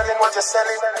 what you selling, what you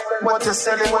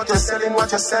selling, what you selling,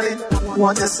 what you selling,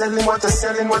 what you selling, what you selling,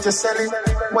 what you selling,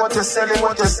 what you selling,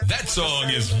 what you selling. That song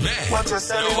is mad. What you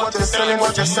selling, what you selling,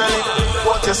 what you selling,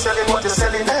 what you selling, what you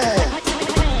selling.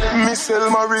 Me sell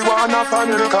marijuana pan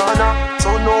the corner,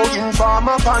 so no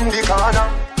informer pan the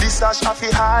corner. This dash a fi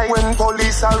high when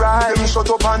police arrive. Them shut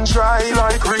up and try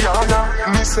like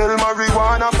Rihanna. Me sell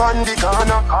marijuana pan the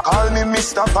corner. Call me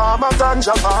Mr. Farmer,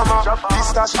 Ganja Farmer.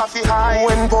 This dash a fi high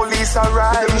when police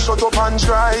arrive. Them shut up and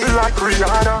try like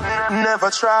Rihanna.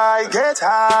 Never try get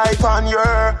high on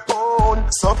your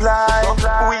own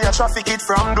supply. We a traffic it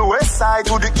from the west side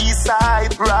to the east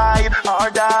side. Ride or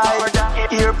die.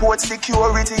 Airport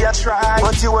security a try,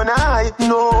 but you and I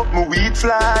know me weed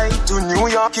fly to New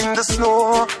York in the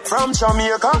snow. From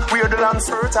Jamaica, where the land's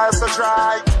fertile so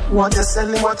dry. What you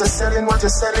selling, what you selling, what you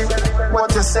selling,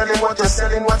 what you selling, what you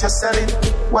selling, what you selling,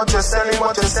 what you selling,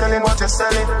 what you selling, what you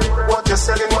selling, what you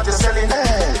selling, what you selling.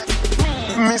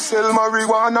 Hey. Me sell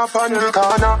marijuana pan the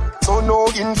corner, so no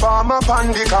informer pan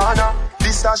the corner.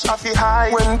 This dash a fi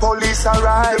high when police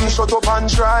arrive. Them shut up and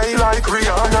try like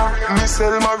Rihanna. Me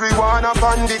sell marijuana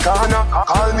pan the corner.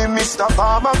 Call me Mr.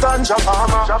 Farmer, Ganja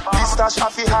Farmer. This dash a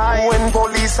fi high when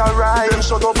police arrive. Them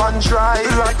shut up and try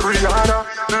like Rihanna.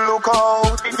 Look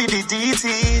out for the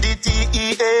DT, the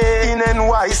DEA in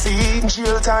NYC.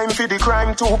 Jail time for the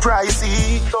crime too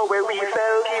pricey. So where we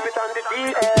sell, keep it on the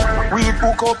DL. Weed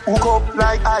hook up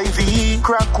like IV.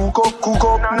 Crack cook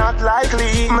up, not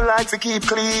likely. Me like to keep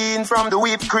clean from the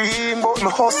whipped cream, but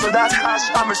me hustle that hash,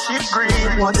 I'm a shit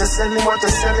green. What you selling, what you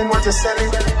selling, what you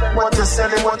selling, what you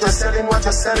selling, what you selling, what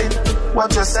you selling,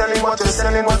 what you selling, what you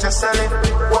selling, what you selling,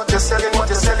 what you selling, what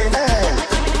you selling.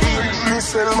 Hey, me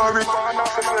sell marijuana,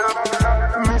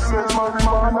 me sell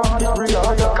marijuana,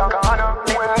 Rihanna.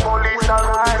 When police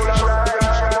arrive,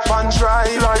 and try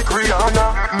like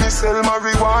Rihanna. Me sell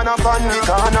marijuana pan the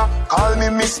corner. Call me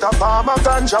Mr. Farmer,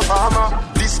 Ganja Farmer.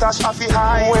 This stash a fi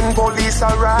high when police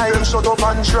arrive. Them shut up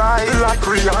and try like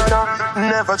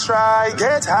Rihanna. Never try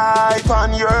get high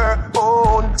on your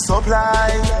own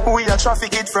supply. We a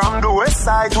traffic it from the west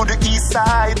side to the east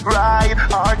side. Ride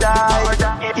or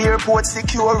die. Airport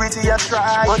security a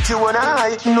try, but you and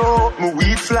I know me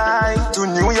weed fly to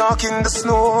New York in the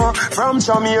snow. From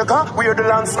Jamaica, where the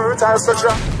land's fertile so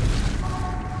dry.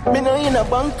 Me no in a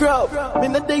bankrupt. Me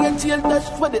no day in jail, that's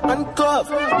for the handcuff.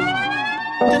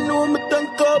 You know me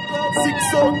tank up.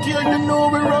 6 out here, you know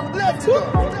we run left.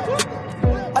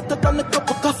 I took on a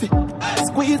cup of coffee.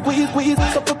 Squeeze,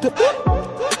 suck up your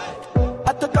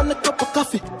I took on a cup of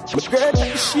coffee. My girl got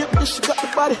the shape, yeah, she got the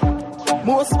body.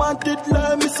 Most wanted,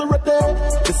 love me so right there.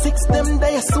 The 6 them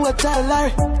days, so I tell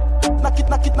Larry. Knock it,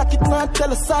 not tell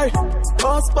her sorry.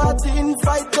 House party,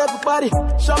 invite everybody.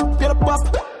 Champagne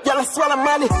pop, y'all I swallow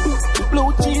money.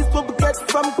 Blue cheese, what we get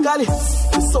from Cali.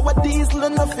 So a diesel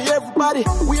enough for everybody.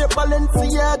 We're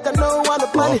Balenciaga, no one a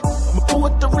body. My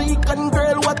Puerto Rican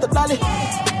girl, what a dolly.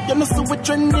 You know, so we're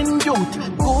trending youth.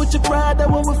 Gucci Prada,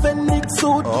 what we Phoenix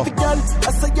suit. The girl,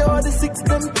 I say you're the 6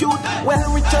 them cute.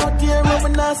 Well, reach out here, and we're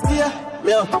nasty.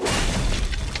 Yeah.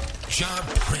 John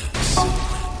Prince.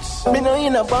 Me no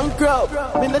in a bankrupt.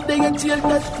 Me no day in jail,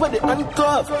 that's for the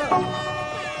handcuff.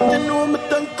 You know me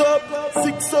tank up.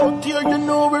 6 out here, you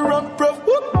know we run prof.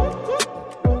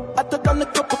 I took on a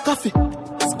cup of coffee.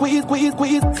 Squeeze,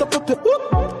 suck up your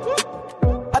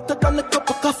I took on a cup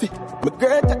of coffee. My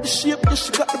girl got the shape, yeah,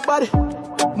 she got the body.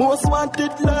 Most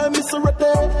wanted, love me so right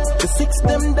there. The 6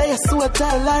 them days, so I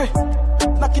tell Larry.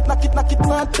 Knock it,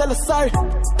 not tell her sorry.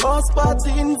 House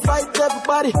party, invite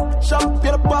everybody.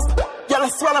 Champagne pop. Girl, I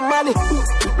swallow money.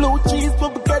 Blue cheese,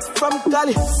 what we get from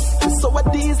Cali. So a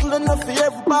diesel enough for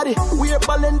everybody. We're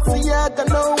Balenciaga,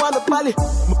 no one a Bali.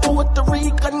 My Puerto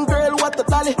Rican girl, what a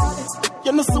dolly.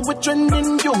 You know, so we're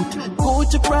trending youth.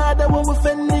 Gucci Prada, what we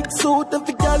Phoenix suit. And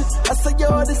for girl, I say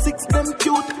you're the 6, them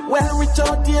cute. Well, rich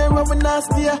out here, and we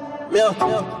nasty.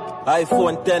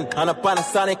 iPhone 10 and a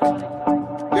Panasonic.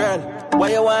 Girl, why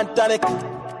you want tonic?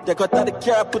 Take out of the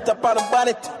car, put up on the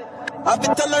bonnet. Have it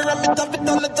on her, have it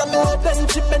on the Jamaica. Then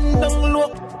she bend down low,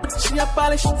 she a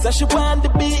polish. So she want the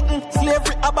beaten,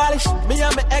 slavery abolish. Me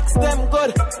and my ex, them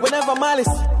good, whenever malice.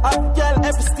 I've girl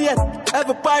every state,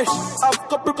 every parish. I've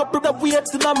couple that weight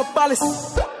in my palace.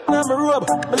 Now my robe,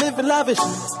 I live in lavish.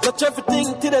 Touch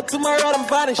everything till that tomorrow I'm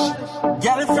vanish.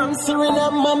 Girl from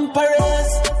Suriname and Paris.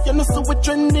 You know, so we're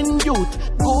trending youth.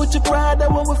 Gucci Prada,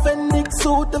 what we Phoenix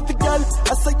suit. And for girl,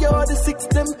 I say you're the 6,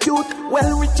 them cute.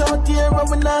 Well, rich out here, and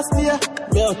we nasty.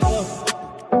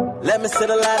 Let me see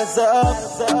the lighters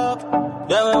up.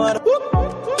 Yeah, we wanna whoop.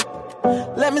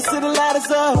 Let me see the lighters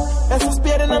up. That's some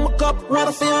speed in my cup,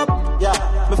 wanna feel up.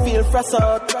 Yeah, me feel fresh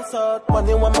out.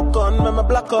 Money when my gun, when my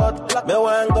black out. Me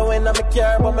want go in, I'm a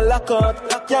car, but me lock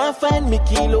out. Can't find me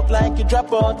key, look like you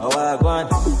drop out. Oh, I go on.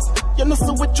 You know,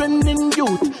 so we're trending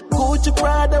youth. Gucci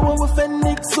Prada, when we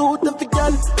Phoenix suit. And for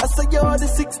girl, I say you're the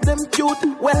 6, them cute.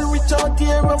 Well, rich out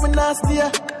here, and we nasty.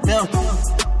 Yeah.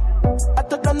 I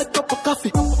took on a cup of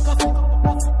coffee.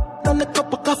 Done a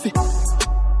cup of coffee.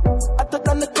 I took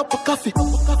on a cup of coffee.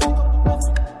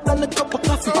 Done a cup of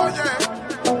coffee. Oh, yeah.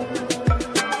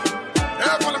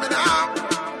 Hey, follow me now.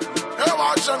 Hey,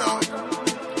 watch you now.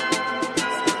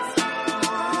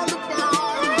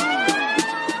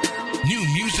 New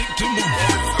music to move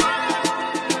you.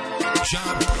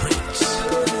 Job Prince.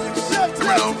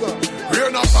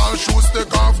 Rain up and shoes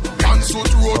take off.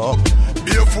 Pantsuit road up.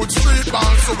 Barefoot street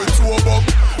band, so we two up.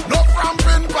 No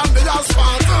ramping on the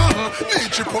asphalt.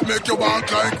 Nature could make you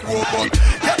walk like robot.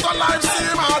 Get a life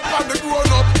seem hard on the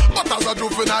grown up. But as a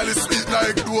juvenile, it's sweet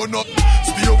like donut.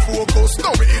 Stay focused,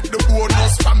 now we hit the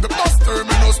bonus. From the bus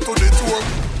terminus to the tour.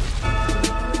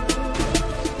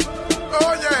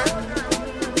 Oh yeah.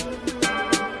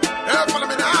 Hey, follow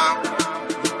me now.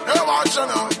 Hey, watch you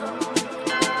now.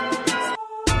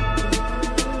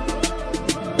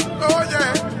 Oh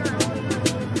yeah.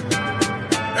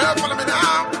 Hey, follow me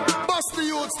now. Bust the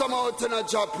youths come out in a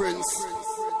Job Prince.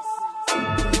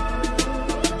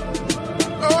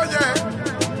 Oh yeah.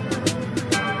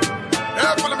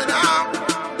 Hey, follow me now.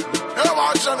 Hey,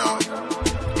 watch you now.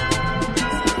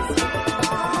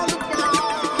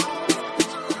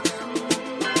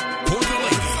 For the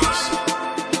ladies.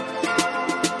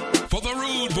 For the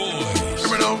rude boys.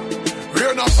 Come now.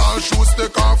 Rain up and shoes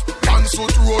take off.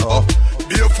 Pantsuit road up.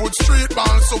 Barefoot street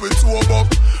band, so we two up.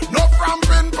 No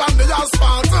ramping on the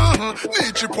asphalt.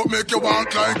 Nature put make you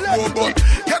walk like robot.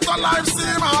 Get a life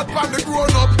seem hard on the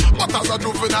grown up. But as a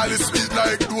juvenile, it's sweet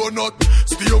like donut.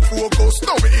 Stay focused,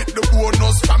 now we hit the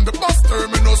bonus. From the bus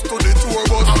terminus to the tour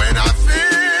bus. And when I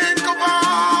think of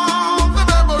all the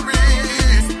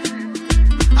memories,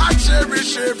 I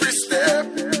cherish every step.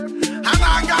 And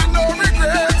I got no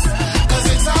regrets. Cause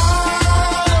it's all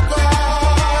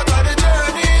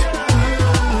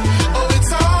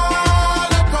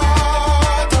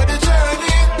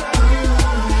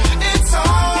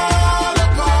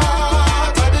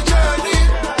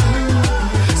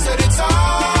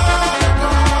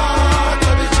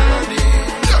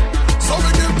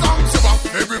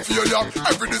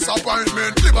every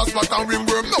disappointment, live a spot and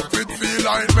ringworm, no fit feel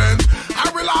alignment.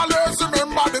 I will always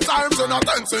remember the times when a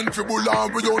 10 cent tribble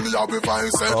and we only have a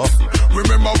 5 cents.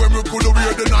 Remember when we could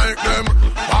wear the night them,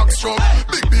 backstroke,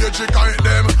 big beard kite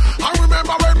them. I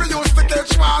remember when we used to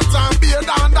catch fast and beard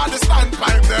under the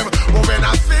standpipe them. But when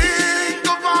I think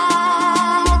of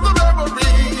all the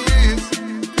memories,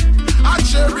 I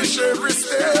cherish every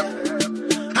step,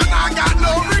 and I got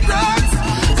no regrets,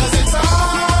 cause it's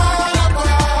all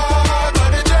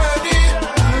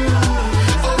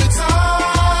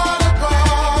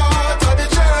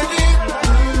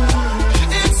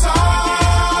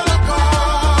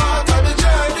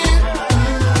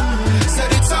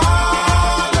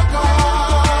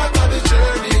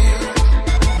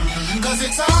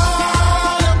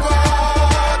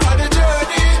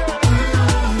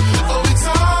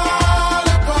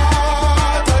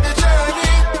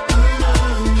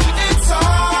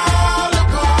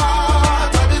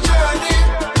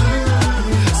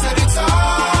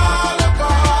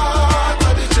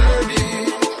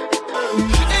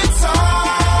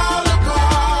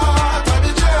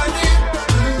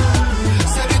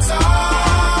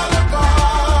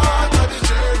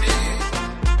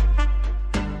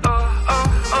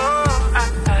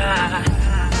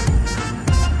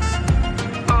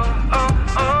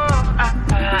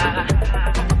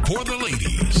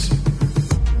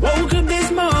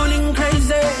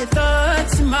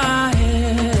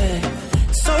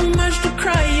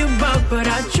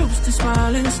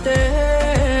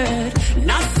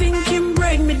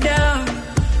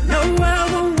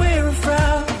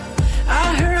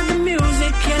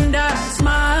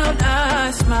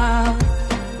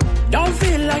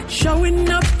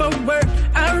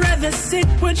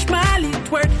much Miley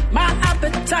twerk, my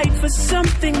appetite for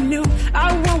something new.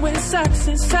 I won't wear socks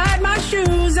inside my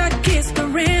shoes. I kissed a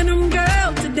random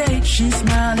girl today. She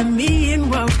smiled at me and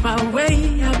walked my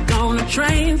way up on a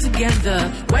train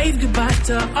together. Wave goodbye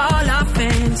to all our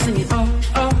fans, singing oh,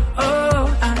 oh,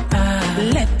 oh, ah, ah.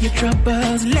 Let your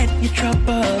troubles go,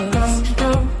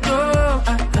 go, go,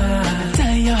 ah, ah.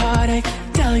 Tell your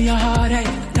heartache,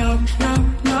 no, no,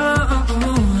 no.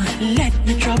 Let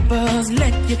your troubles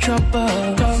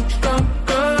go, go,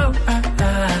 go, ah,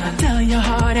 ah. Tell your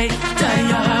heartache,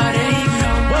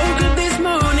 no. Woke up this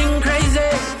morning, crazy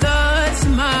thoughts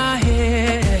in my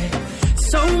head.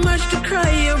 So much to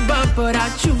cry about, but I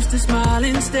choose to smile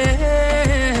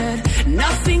instead.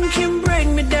 Nothing can break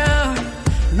me down.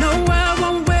 No, I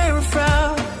won't wear a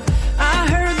frown. I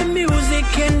heard the music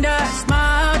and I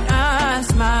smiled, I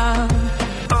smiled.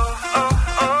 Oh, oh,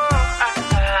 oh, ah,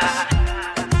 ah.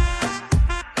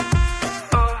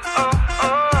 Oh, oh,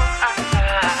 oh, ah,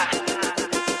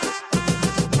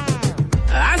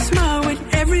 ah. I smile with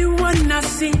everyone I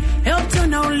see. Helped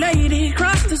an old lady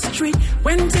cross the street.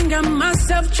 Went and got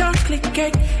myself chocolate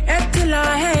cake. Ate till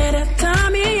I had a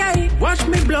tummy ache. Watch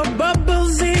me blow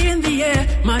bubbles in the air.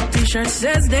 My t-shirt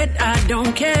says that I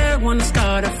don't care. Wanna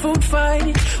start a food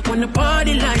fight. Wanna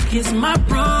party like it's my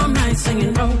prom night.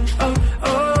 Singing oh, oh,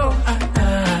 oh, ah,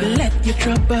 ah. Let your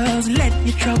troubles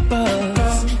go,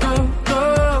 go, go,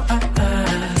 ah,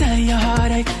 ah. Tell your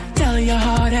heartache,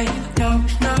 no,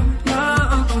 no,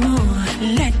 no.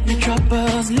 Let your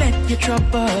troubles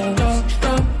go,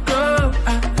 go, go,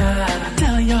 ah, ah.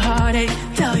 Tell your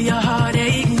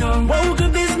heartache, no. Woke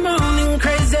up this morning,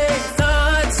 crazy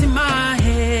thoughts in my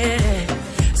head.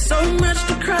 So much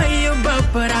to cry about,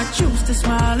 but I choose to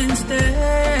smile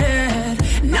instead.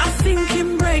 Nothing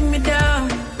can break me down.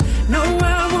 No,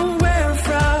 I won't wear a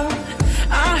frown.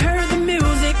 I heard the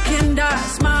music and I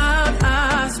smiled,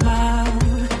 I smiled.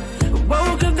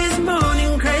 Woke up this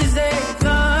morning, crazy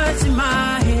thoughts in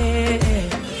my head.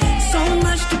 So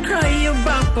much to cry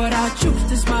about, but I choose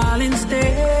to smile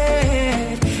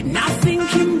instead. Nothing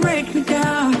can break me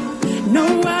down.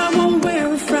 No, I won't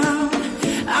wear a frown.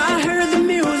 I heard the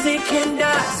music and I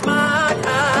smiled,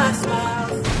 I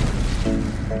smiled.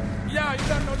 Yeah, you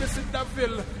don't know this is that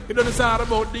Phil. You don't know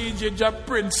about DJ Jab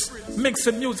Prince.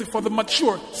 Mixing music for the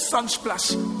mature.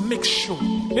 Sunsplash mix show.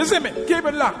 You see me? Keep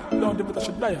it locked. Don't do it, I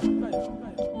should die.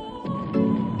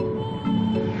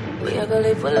 We are gonna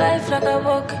live a life like a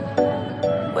book.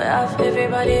 We have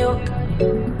everybody hook.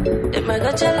 They might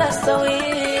got jealous of we,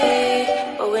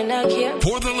 but we not care.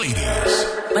 For the ladies.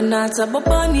 But not about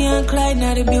Bonnie and Clyde,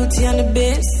 not the beauty and the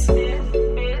bass.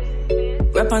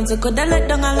 Rap on to could I let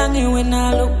down along here when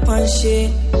I look on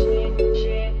shit.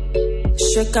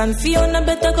 Shrek and Fiona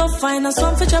better go find us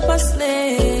one for chop a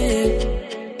slave.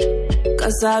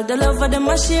 Cause all the love of them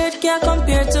I shared can't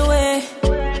compare to it.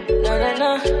 No, no,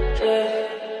 no, yeah.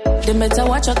 They better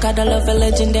watch out, cause the love is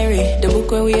legendary. The book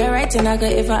where we are writing, I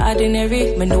got ever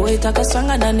ordinary. Me know it talk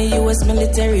stronger than the US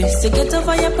military. So get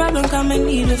over your problem, come and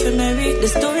need you for marry. The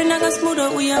story not got smooth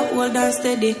out, we are old and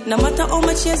steady. No matter how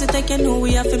much years it take, you know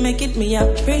we have to make it. Me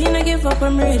up, pray you not give up,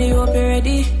 I'm ready, hope you're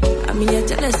ready. I mean, you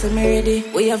tell us I'm ready.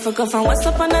 We have to go from what's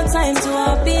up on a time to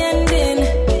happy ending.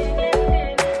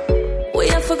 We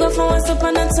have to go from what's up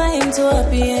on a time to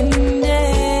happy ending.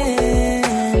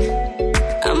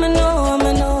 I'ma know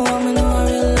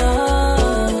real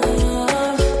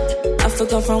love. I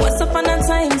forgot from what's up on a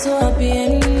time to happy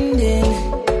ending.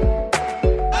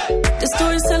 The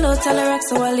story sell out, tell the rocks,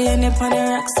 so while laying up on the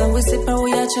rocks, so we sip and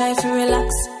we a try to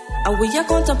relax. And we a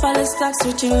count up all the stacks,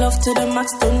 switching love to the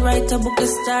max. Don't write a book, the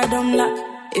stardom lock.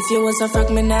 If you was a frack,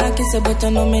 me nah kiss you, but I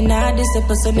know me nah this. The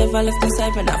person never left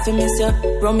inside, but not for miss you.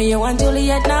 Romeo and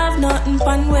Juliet, nah have nothing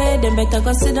fun way. Them better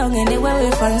go sit down anywhere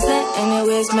we fancy.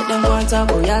 Anyways, make them go and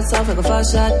talk, oh yeah, so I go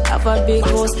fast shot. Have a big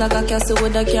house like a castle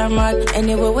with a camera.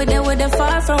 Anyway, we there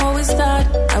far from where we start.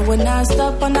 I will not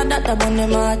stop on that on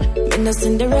them heart. Me no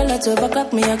Cinderella, 12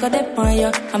 o'clock, me I got that on you.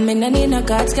 I mean, I need a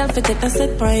God's girl fit it and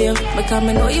sit on you. Because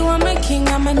I know you are my king,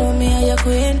 and I know me are your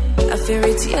queen. A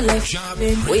fairy tale like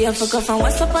we have to go from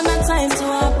what's up on a time to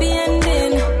happy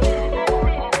ending.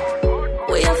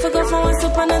 We have to go from once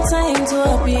upon a time to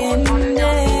happy ending.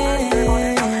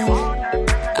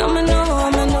 I'ma know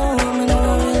real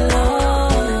love.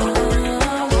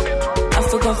 I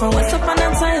forgot from once upon a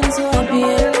time to happy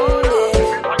ending.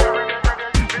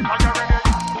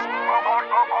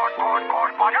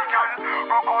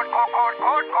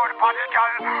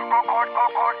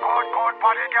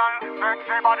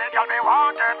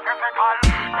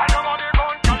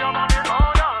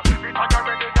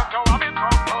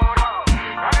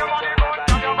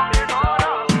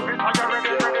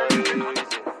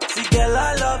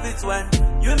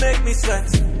 me sweat.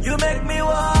 You make me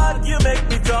walk, you make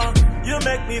me jump. You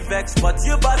make me vex, but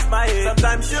you bust my head.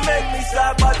 Sometimes you make me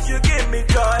sad, but you give me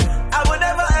joy. I would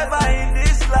never ever in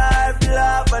this life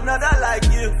love another like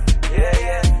you. Yeah,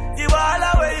 yeah. You all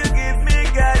the way you give me,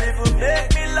 girl, it will make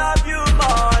me love you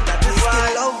more. That is why.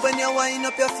 Still love when you wind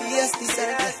up your fiesta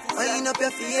self. Wind up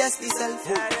your fiesta self.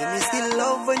 Give me still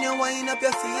love when you wind up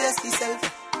your fiesta self.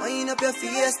 Wind up your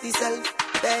fiesta self,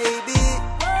 baby.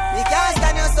 Me can't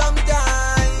stand you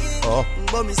sometimes,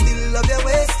 but me still love your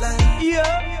waistline.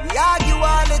 Yeah. We argue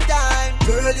all the time,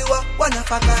 girl. You are one of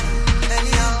a kind.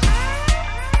 Anyhow,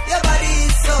 your body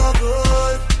is so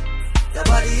good. Your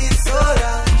body is so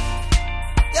right.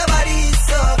 Your body is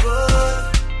so good.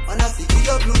 Wanna see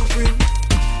your blueprint.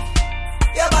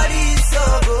 Your body is so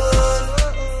good.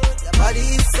 Your body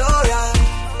is so right.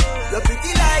 You're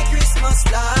pretty like Christmas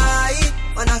light.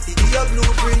 Wanna see your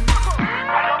blueprint.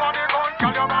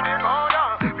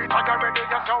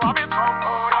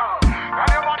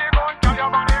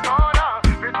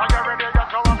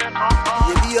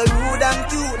 You be a rude and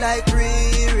cute like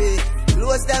Riri.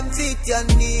 Close them fit your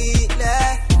neatly.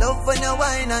 Love when you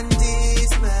wine and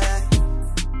tease me.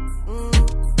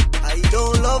 I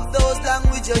don't love those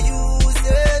language you're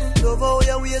using. Love how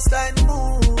your waistline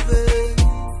moving.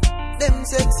 Them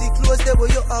sexy clothes, they were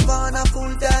you have on a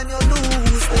full time you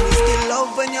lose. And me still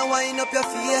love when you wind up your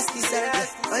fiesta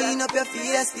self. Wind up your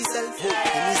fiesta self.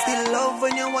 And me still love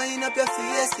when you wind up your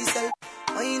fiesta self.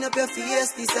 Wind up your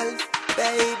fiesta self,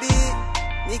 baby.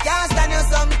 Me can't stand you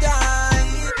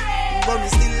sometimes, but me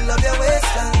still love your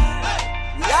waistline.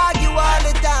 We argue all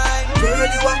the time, girl,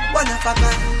 you are one of a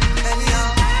kind. Anyhow,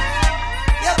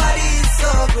 your body is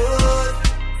so good.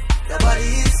 Your body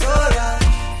is so right.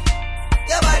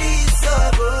 Your body is so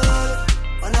good.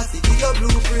 Wanna see your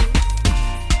blueprint.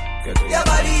 Your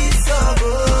body is so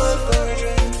good.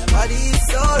 Your body is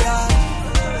so right.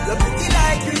 You're pretty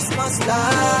like Christmas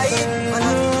light.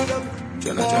 Wanna see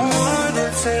your Jenna.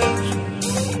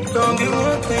 Don't give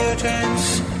up on your chance.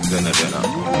 Jenna.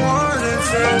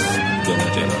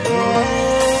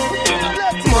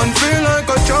 Man feel like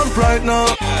a champ right now.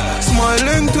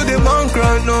 Smiling to the bank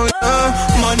right now.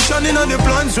 Man shining on the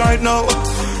plans right now.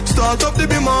 Start up to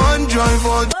be my hand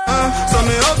driver. So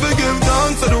me have to give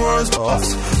thanks to the worst boss.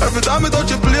 Every time I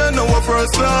touch a plane, now we're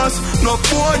first class. No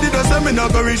boy did I say me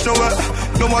not go reach nowhere.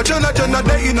 No more Jenna,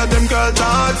 they in them girl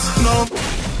thoughts. No.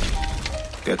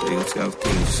 Get yourself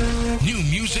things. New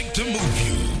music to move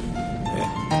you.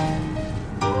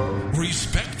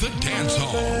 Respect the dance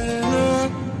hall.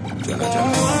 Jenna.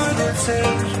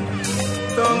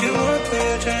 Don't give up on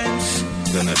your chance.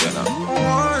 Jenna.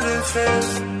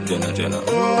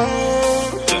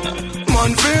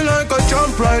 Man feel like a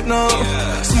champ right now.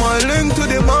 Smiling to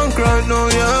the bank right now,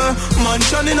 yeah. Man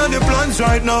shining on the plans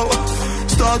right now.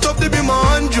 Start up to be my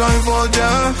hand driver,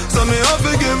 yeah. So me have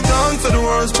to give thanks to the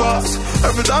worst boss.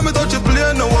 Every time I touch a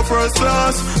plane, now we're first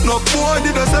class. No boy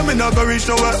did I say me not go reach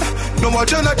nowhere. No more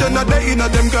Jenna, they in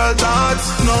them girl thoughts.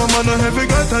 No man, no heavy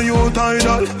get a youth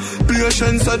idol.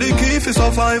 Patience are the key for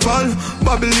survival.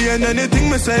 Babylon,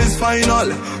 anything me say is final.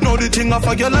 Now the thing I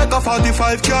forget like a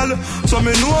 45 girl. So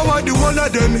me know why the one of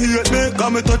them hate me.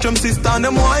 Cause me touch them sister and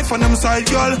them wife and them side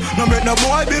girl. No make no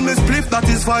boy build me spliff, that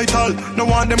is vital. No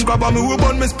want them grab on me, we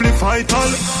burn me spliff vital.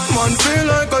 Man feel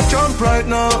like a champ right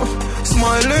now.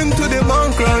 Smiling to the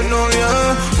bank right now,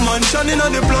 yeah. Man shining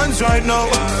on the plans right now.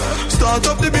 Start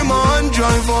up to be my hand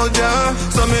driver, yeah.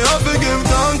 So me have to give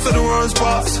thanks to the worst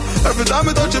boss. Every time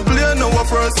I touch a plane, now we're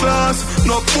first class.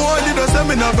 No boy did I say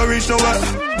me never reach nowhere.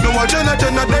 No more Jenna,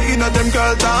 they in them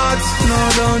girl thoughts. No,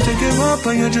 don't you give up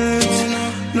on your dreams.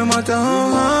 No matter how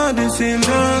hard it seems,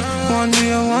 one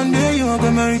day you are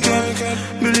gonna make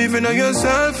it. Believe in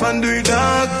yourself and do it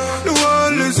that. The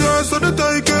world is yours for the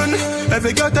taking.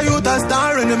 Every get a youth a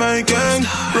star in the making.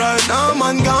 Right now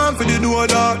man gone for the door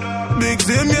that. Big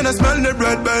Zim, you know, smell the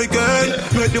bread bacon.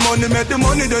 Make the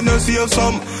money, then you save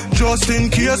some. Just in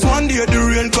case one day the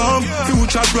rain come.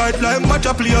 Future bright like match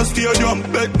a play a stadium.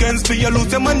 Bet against me, you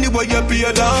lose the money where you pay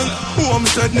down. Home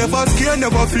said never scare,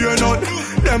 never fear none.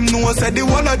 Them know said the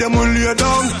one of them will lay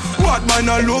down. What man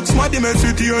a look smart, they mess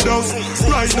with your dogs.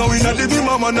 Right now in the beam,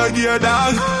 man a gear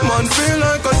down. Man feel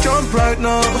like a champ right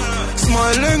now.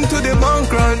 Smiling to the bank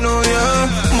right now,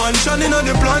 yeah. Man shining on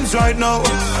the plans right now.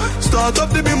 Start up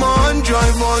to be my hand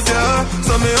driver, yeah.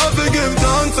 So me have to give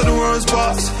thanks to the worst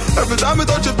boss. Every time I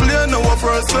touch a plane, now we're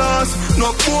first class.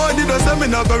 No boy did I say me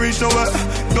never reach nowhere.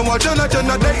 No more Jenna,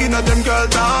 they in them girl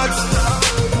thoughts.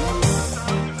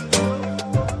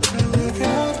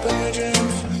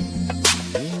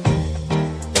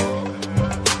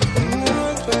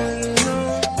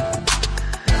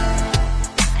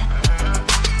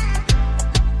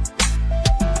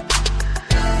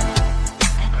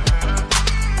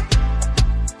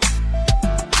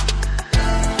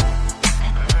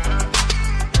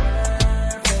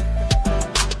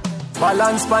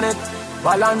 balance pan it,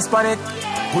 balance pan it.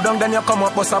 Go down then you come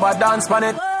up, bust about dance pan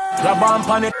it. Grab on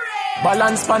pan it,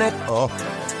 balance pan it.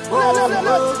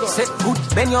 Sit good,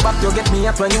 bend your back, you get me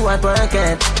up when you are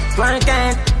twerking.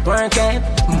 Twerking, twerking.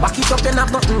 Back it up and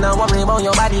have nothing to worry about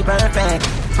your body perfect.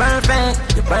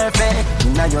 Perfect, you're perfect.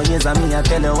 Now your ears on me, I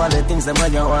tell you all the things that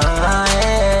when you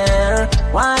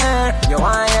wire, you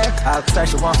wire. Ask her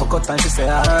she want for cut and she say,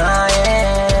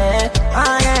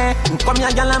 come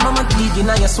here, girl, and mama digging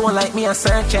on your soul like me, I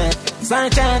search it,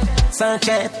 search it, search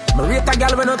it. Me rate a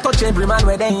girl when I touch every man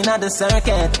where they in the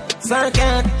circuit,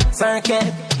 circuit,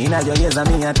 circuit. In your ears on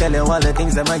me, I tell you all the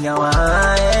things that when you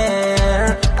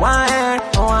wire, wire.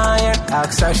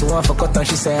 Ask her she want for cut and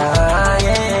she say,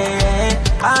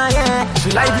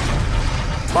 she like it.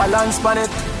 Balance pan it,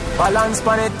 balance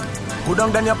pan it. Go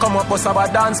down then you come up, bust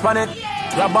about dance pan it.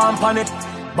 Grab on pan it,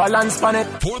 balance pan it.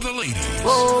 For the ladies.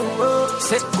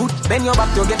 Sit good, bend your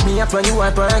back to get me up when you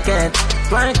are twerking.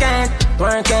 Twerking,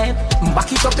 twerking.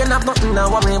 Back it up and have nothing to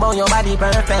worry about your body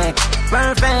perfect.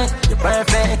 Perfect, you're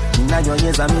perfect. Now your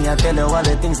ears on me, I tell you all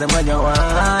the things that when you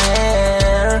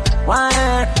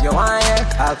wire, you wire.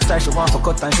 Ask her she want for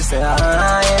cut and she say,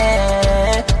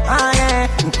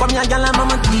 come here, girl, and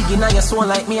mama digging on your soul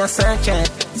like me, I search it,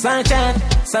 search it,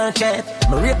 search it.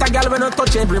 Me rate a girl when I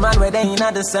touch every man where they in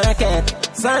the circuit,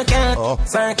 circuit,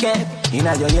 circuit. In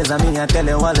your ears on me, I tell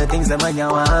you all the things that when you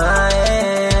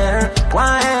wire.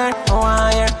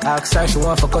 Ask her she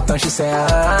want for cut and she say,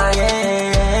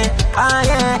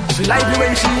 She like me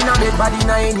when she in a bed, body in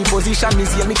any position. Me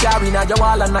see me carrying at your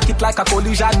wall and knock it like a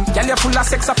collision. Girl, you full of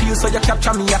sex appeal, so you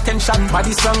capture me attention.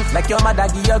 Body strong, like your mother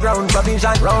give you ground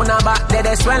provision. Round her back,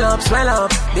 they swell up,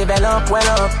 develop, well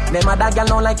up. Them other girl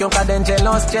don't like you, cause them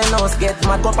jealous. Get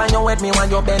mad up and you wet me when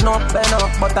you bend up.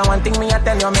 But the one thing me I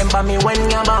tell you, remember me when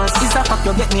you're boss. It's a fuck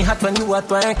you get me hot when you are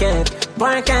twerking.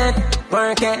 Twerking,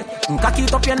 twerking. Cock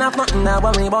it up, you not nothing to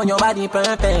worry about your body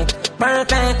perfect.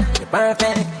 Perfect, you're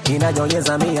perfect. In your ears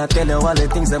on me, I tell you all the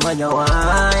things that when you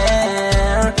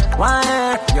wire,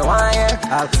 you wire.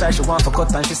 Ask her she want for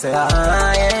cut and she say,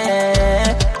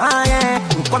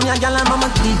 come here, girl, and mama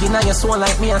digging on your soul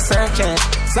like me, I search it,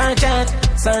 search it,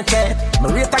 search it.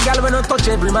 Me rate a girl when I touch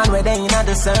every man where they in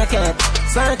the circuit,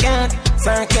 circuit,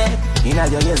 circuit. In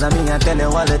your ears on me, I tell you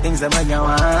all the things that when you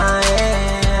wire.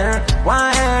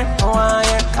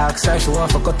 Ask her she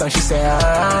want for cut and she say,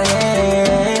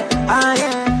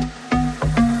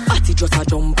 Atty just a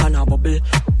jump and a bubble.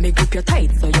 Me grip your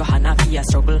tight so your hand a feel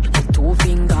struggle. With 2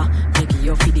 finger, me give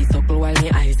you for the suckle while me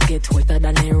eyes get wetter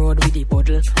than a road with the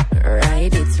puddle.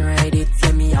 Ride it,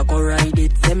 say me I go ride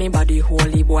it. Say me body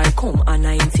holy boy come and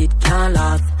 90 it can't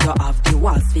last. You have the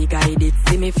walls we guide it.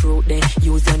 See me fruit there,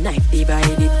 use your knife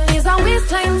divide it. It's a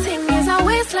waistline thing, it's a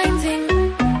waistline thing.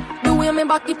 The way me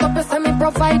back it up, you say me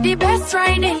provide the best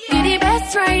riding, the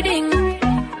best riding.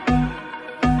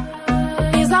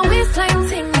 It's a waistline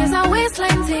thing, it's a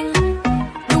waistline thing.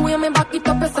 The way me back it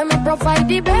up, you say me provide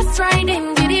the best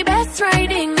riding, the best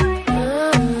riding.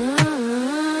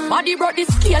 Body brought the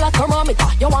scale a thermometer.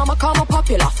 You want me call me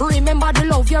popular. Remember the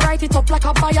love, you write it up like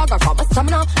a biographer. My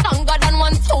stamina longer than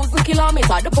 1,000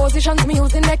 kilometers. The positions me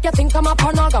using make you think I'm a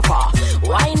pornographer.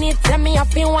 Wine it, tell me I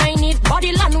feel wine it.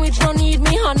 Body language no need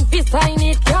me hand fi sign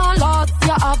it. Can't lost,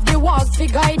 you have the walls fi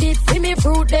guide it. See me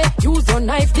fruit there, use your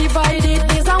knife divide it.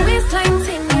 It's a waistline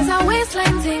thing, it's a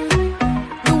waistline thing.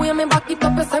 The way me back it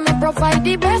up, you say me provide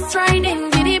the best riding,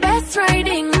 the best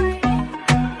riding.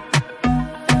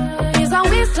 It's a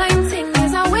waistline thing,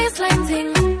 it's a waistline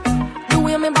thing. The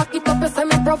way me back it up, you say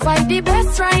me provide the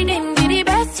best riding, the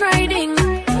best riding.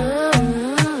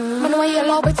 Man, why you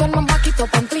love it when me back it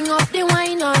up and fling up the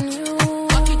wine on you?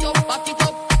 Back it up, back it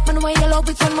up. Man, why you love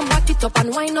it when me back it up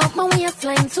and wind up my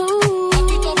waistline too?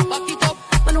 Back it up, back it up.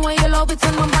 Man, why you love it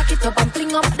when me back it up and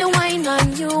fling up the wine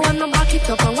on you? And me back it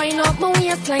up and wind up my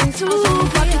waistline too.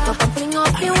 Back it up and fling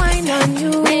up the wine on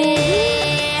you.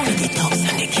 The dogs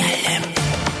and the girl them.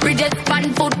 Bridget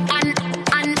pan foot and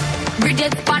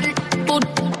Bridget pan foot.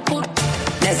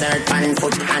 Desert pan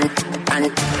foot and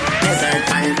desert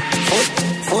pan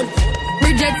foot.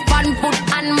 Bridget pan foot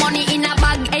and money in a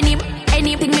bag.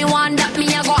 Anything me want that me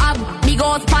a go have. Big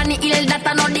house pan the hill that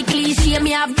I know the cliche.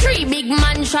 Me have 3 big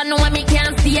mansion where me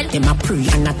can't see it. Them a pray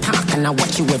and a talk and I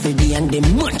watch you every day and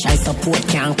them much I support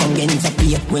can't come get into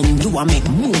play. When you a make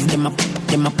move,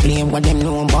 them a play what them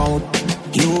know about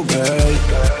you, girl.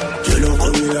 You don't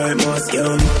come in like my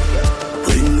scam.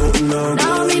 When nothing on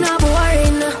now me not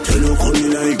boring. You don't come in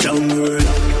like jungle.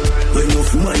 When you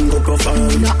man go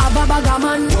perform. No have a bag of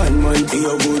man. One man to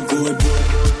your good.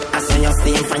 I saw you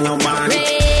stay from your band.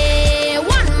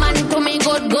 One man to me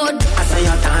good. I saw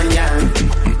your tan, yeah.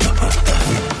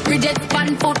 Bridget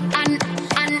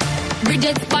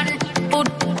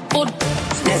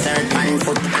hand,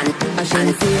 foot and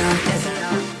Shenseea.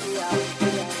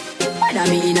 Whether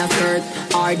me in a skirt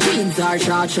or jeans or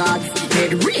short shorts,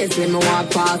 head raised when me walk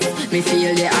past. Me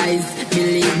feel the eyes,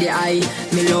 believe the eye.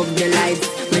 Me love the lights,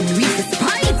 me do it to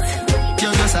spite.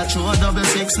 You're just a true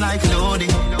 66 like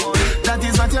loading. That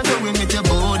is what you're doing with your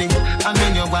body. And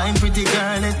when you're wine, pretty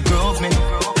girl, it drove me.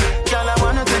 Girl, I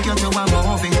wanna take you to a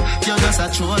movie. You're just a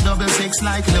true 66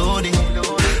 like loading.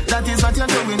 That is what you're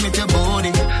doing with your body.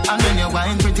 And when you're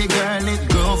wine, pretty girl, it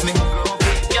drove me.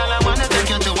 Girl, I wanna take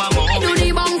you to a movie. Me do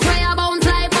the bounce fire, bounce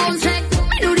like bounce check.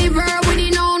 Me do the verb with the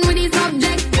noun with the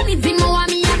subject. Anything more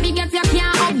want me happy, get you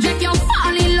can't object. You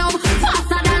fall in love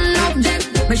faster than love jet.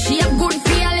 Me shape good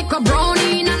feel like a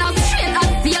brownie, and a straight as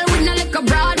steel with no like a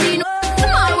broadie.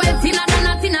 Small well thinner than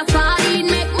a thinner sardine.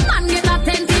 Make man get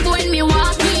attentive when me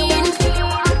walk in.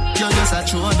 You're just a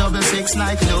true 66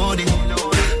 like loading.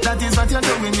 That is what you're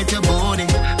doing with your body.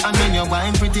 And when you're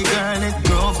wine, pretty girl, it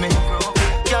drove me.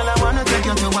 Girl, I wanna take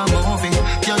you to a movie.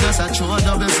 You're just a true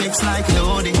 66 like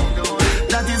loading.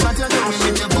 That is what you're doing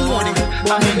with your body.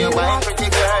 And when you're wine, pretty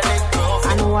girl, it drove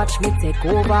me. And watch me take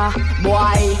over,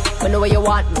 boy. I know what you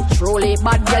want, me truly.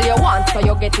 Bad girl you want, so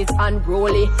you get it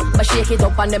unruly. But shake it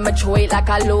up and then me throw it like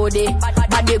a loadie.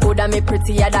 Body good and me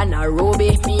prettier than a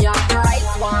ruby. Me a right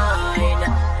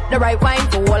wine. The right wine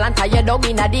to hold and tie your dog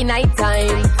in at the night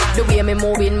time. The way me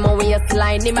moving my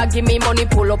waistline, him a give me money,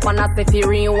 pull up and I say fi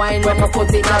rewind. When me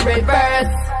put it in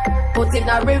reverse, put it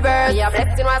in reverse. Me a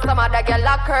flexing while some other girl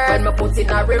lock her. When me put it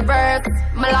in reverse,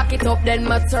 me lock it up then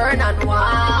me turn and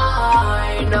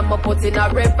whine. And me put it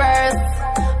in reverse,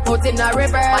 put it in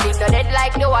reverse. But it no dead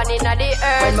like the one in the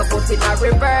earth. When me put it in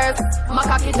reverse, me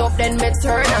cock it up then me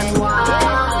turn and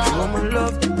whine. Show my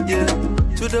love, yeah.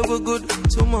 Today we're good,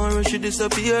 tomorrow she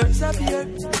disappear.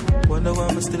 Wonder why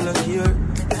I'm still here.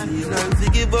 Feel like to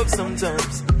give up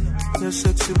sometimes. Your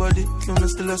sexy body, I'm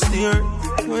still a steer.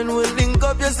 When we link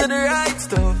up, you say the right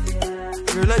stuff.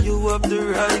 Girl, like you have the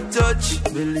right touch.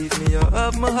 Believe me, you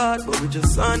have my heart, but we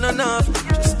just aren't enough.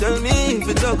 Just tell me if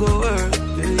it don't go work,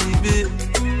 baby.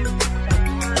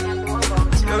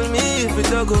 Tell me if it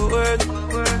don't go work.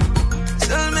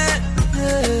 Tell me,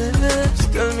 yeah.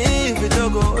 Just tell me if it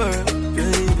don't go work.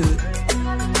 Baby,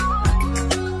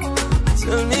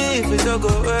 tell me if it don't go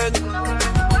work.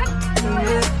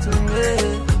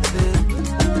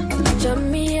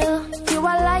 Jamil, you a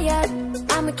liar.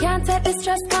 I can't take this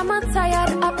stress, I'm tired.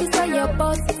 Happy so your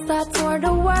boss start toward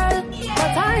the world.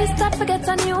 But I start forget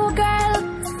a new girl.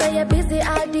 Say you're busy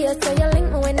all day, so you link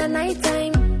me in the night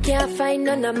time. Can't find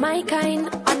none of my kind.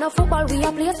 I know football we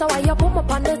a play, so why you put me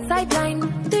up on the sideline?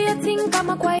 Do you think I'm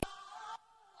a quiet?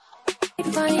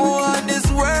 Fine. More on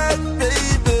this world, baby.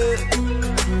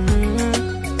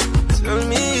 Tell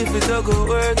me if it don't go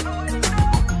work.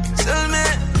 Tell me,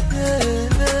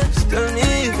 yeah. Tell me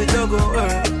if it don't go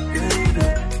work, baby.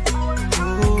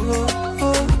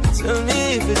 Tell me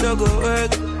if it don't go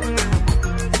work.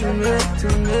 Tell me.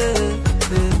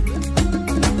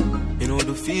 You know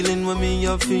the feeling when me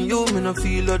have for you, me not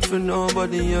feel that for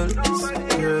nobody else.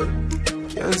 Yeah.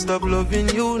 Can't stop loving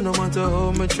you, no matter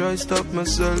how much I stop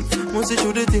myself. Once you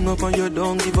do the thing up and you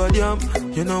don't give a damn.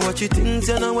 You know what you think,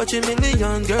 you know what you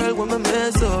million. Girl, when I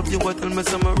mess up, you will tell me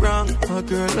something wrong. A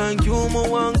girl like you, my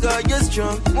one guy, you're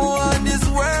strong. More on this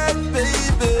world,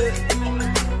 baby.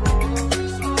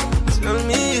 Tell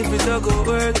me if it don't go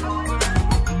work.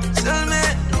 Tell me,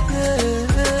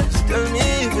 yeah. Tell me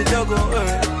if it don't go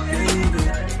work, baby.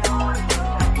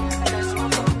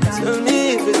 Tell me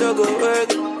if it don't go work.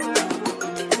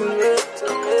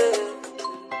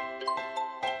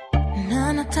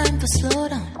 Now no time to slow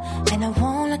down, and I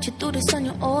won't let you do this on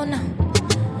your own now.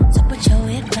 So put your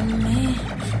weight on me,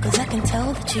 cause I can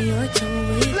tell that you're too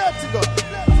weak. Let's go.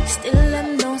 Still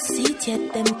them don't see it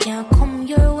yet, them can't come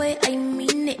your way, I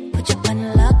mean it. Put your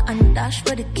pen lock and dash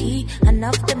for the key, and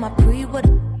after them I pre what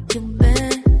you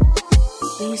been.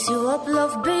 Beats you up,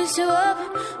 love beats you up.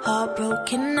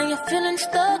 Heartbroken, now you're feeling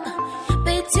stuck.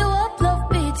 Beats you up, love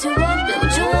beats you up.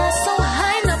 Build you up so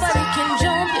high, nobody can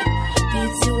jump it.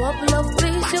 Beats you up, love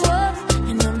beats you up.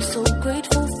 And I'm so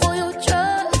grateful for your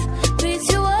trust. Beats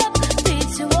you up,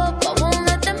 I won't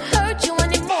let them hurt you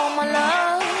anymore, my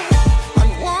love.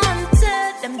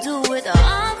 Unwanted, them do it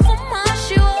all for my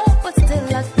show. But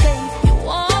still I say you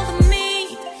all to me.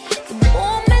 The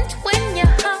moment when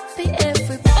you're happy,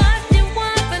 everybody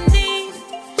want need.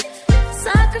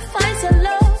 Sacrifice your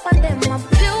love and then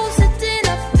abuse it in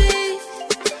a piece.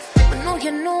 But no,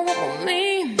 you know what I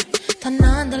mean. Turn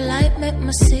on the light, make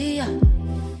me see ya.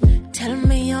 Tell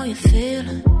me how you feel.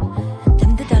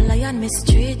 Them did a lie and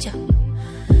mistreat ya.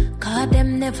 Cause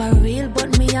them never real,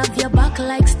 but me have your back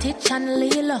like Stitch and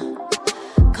Lilo.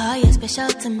 'cause you're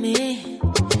special to me.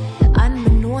 And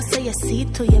me know say you see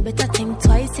it too, you better think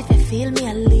twice if you feel me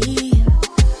I leave.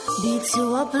 Beat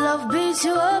you up, love, beat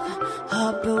you up.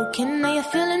 Heartbroken, now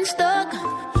you're feeling stuck.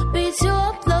 Beat you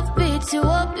up, love, beat you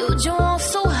up. You jump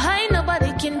so high,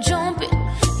 nobody can jump it.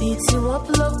 Beat you up,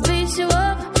 love, beat you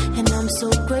up. And I'm so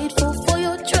grateful for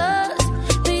your trust.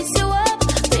 Beat you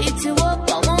up,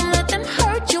 I won't let them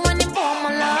hurt you anymore,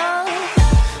 my love.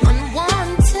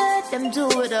 Unwanted, them do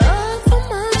it up for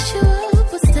my sure.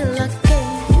 But still I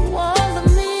gave you all of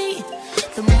me.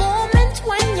 The moment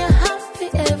when you're happy,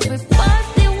 everybody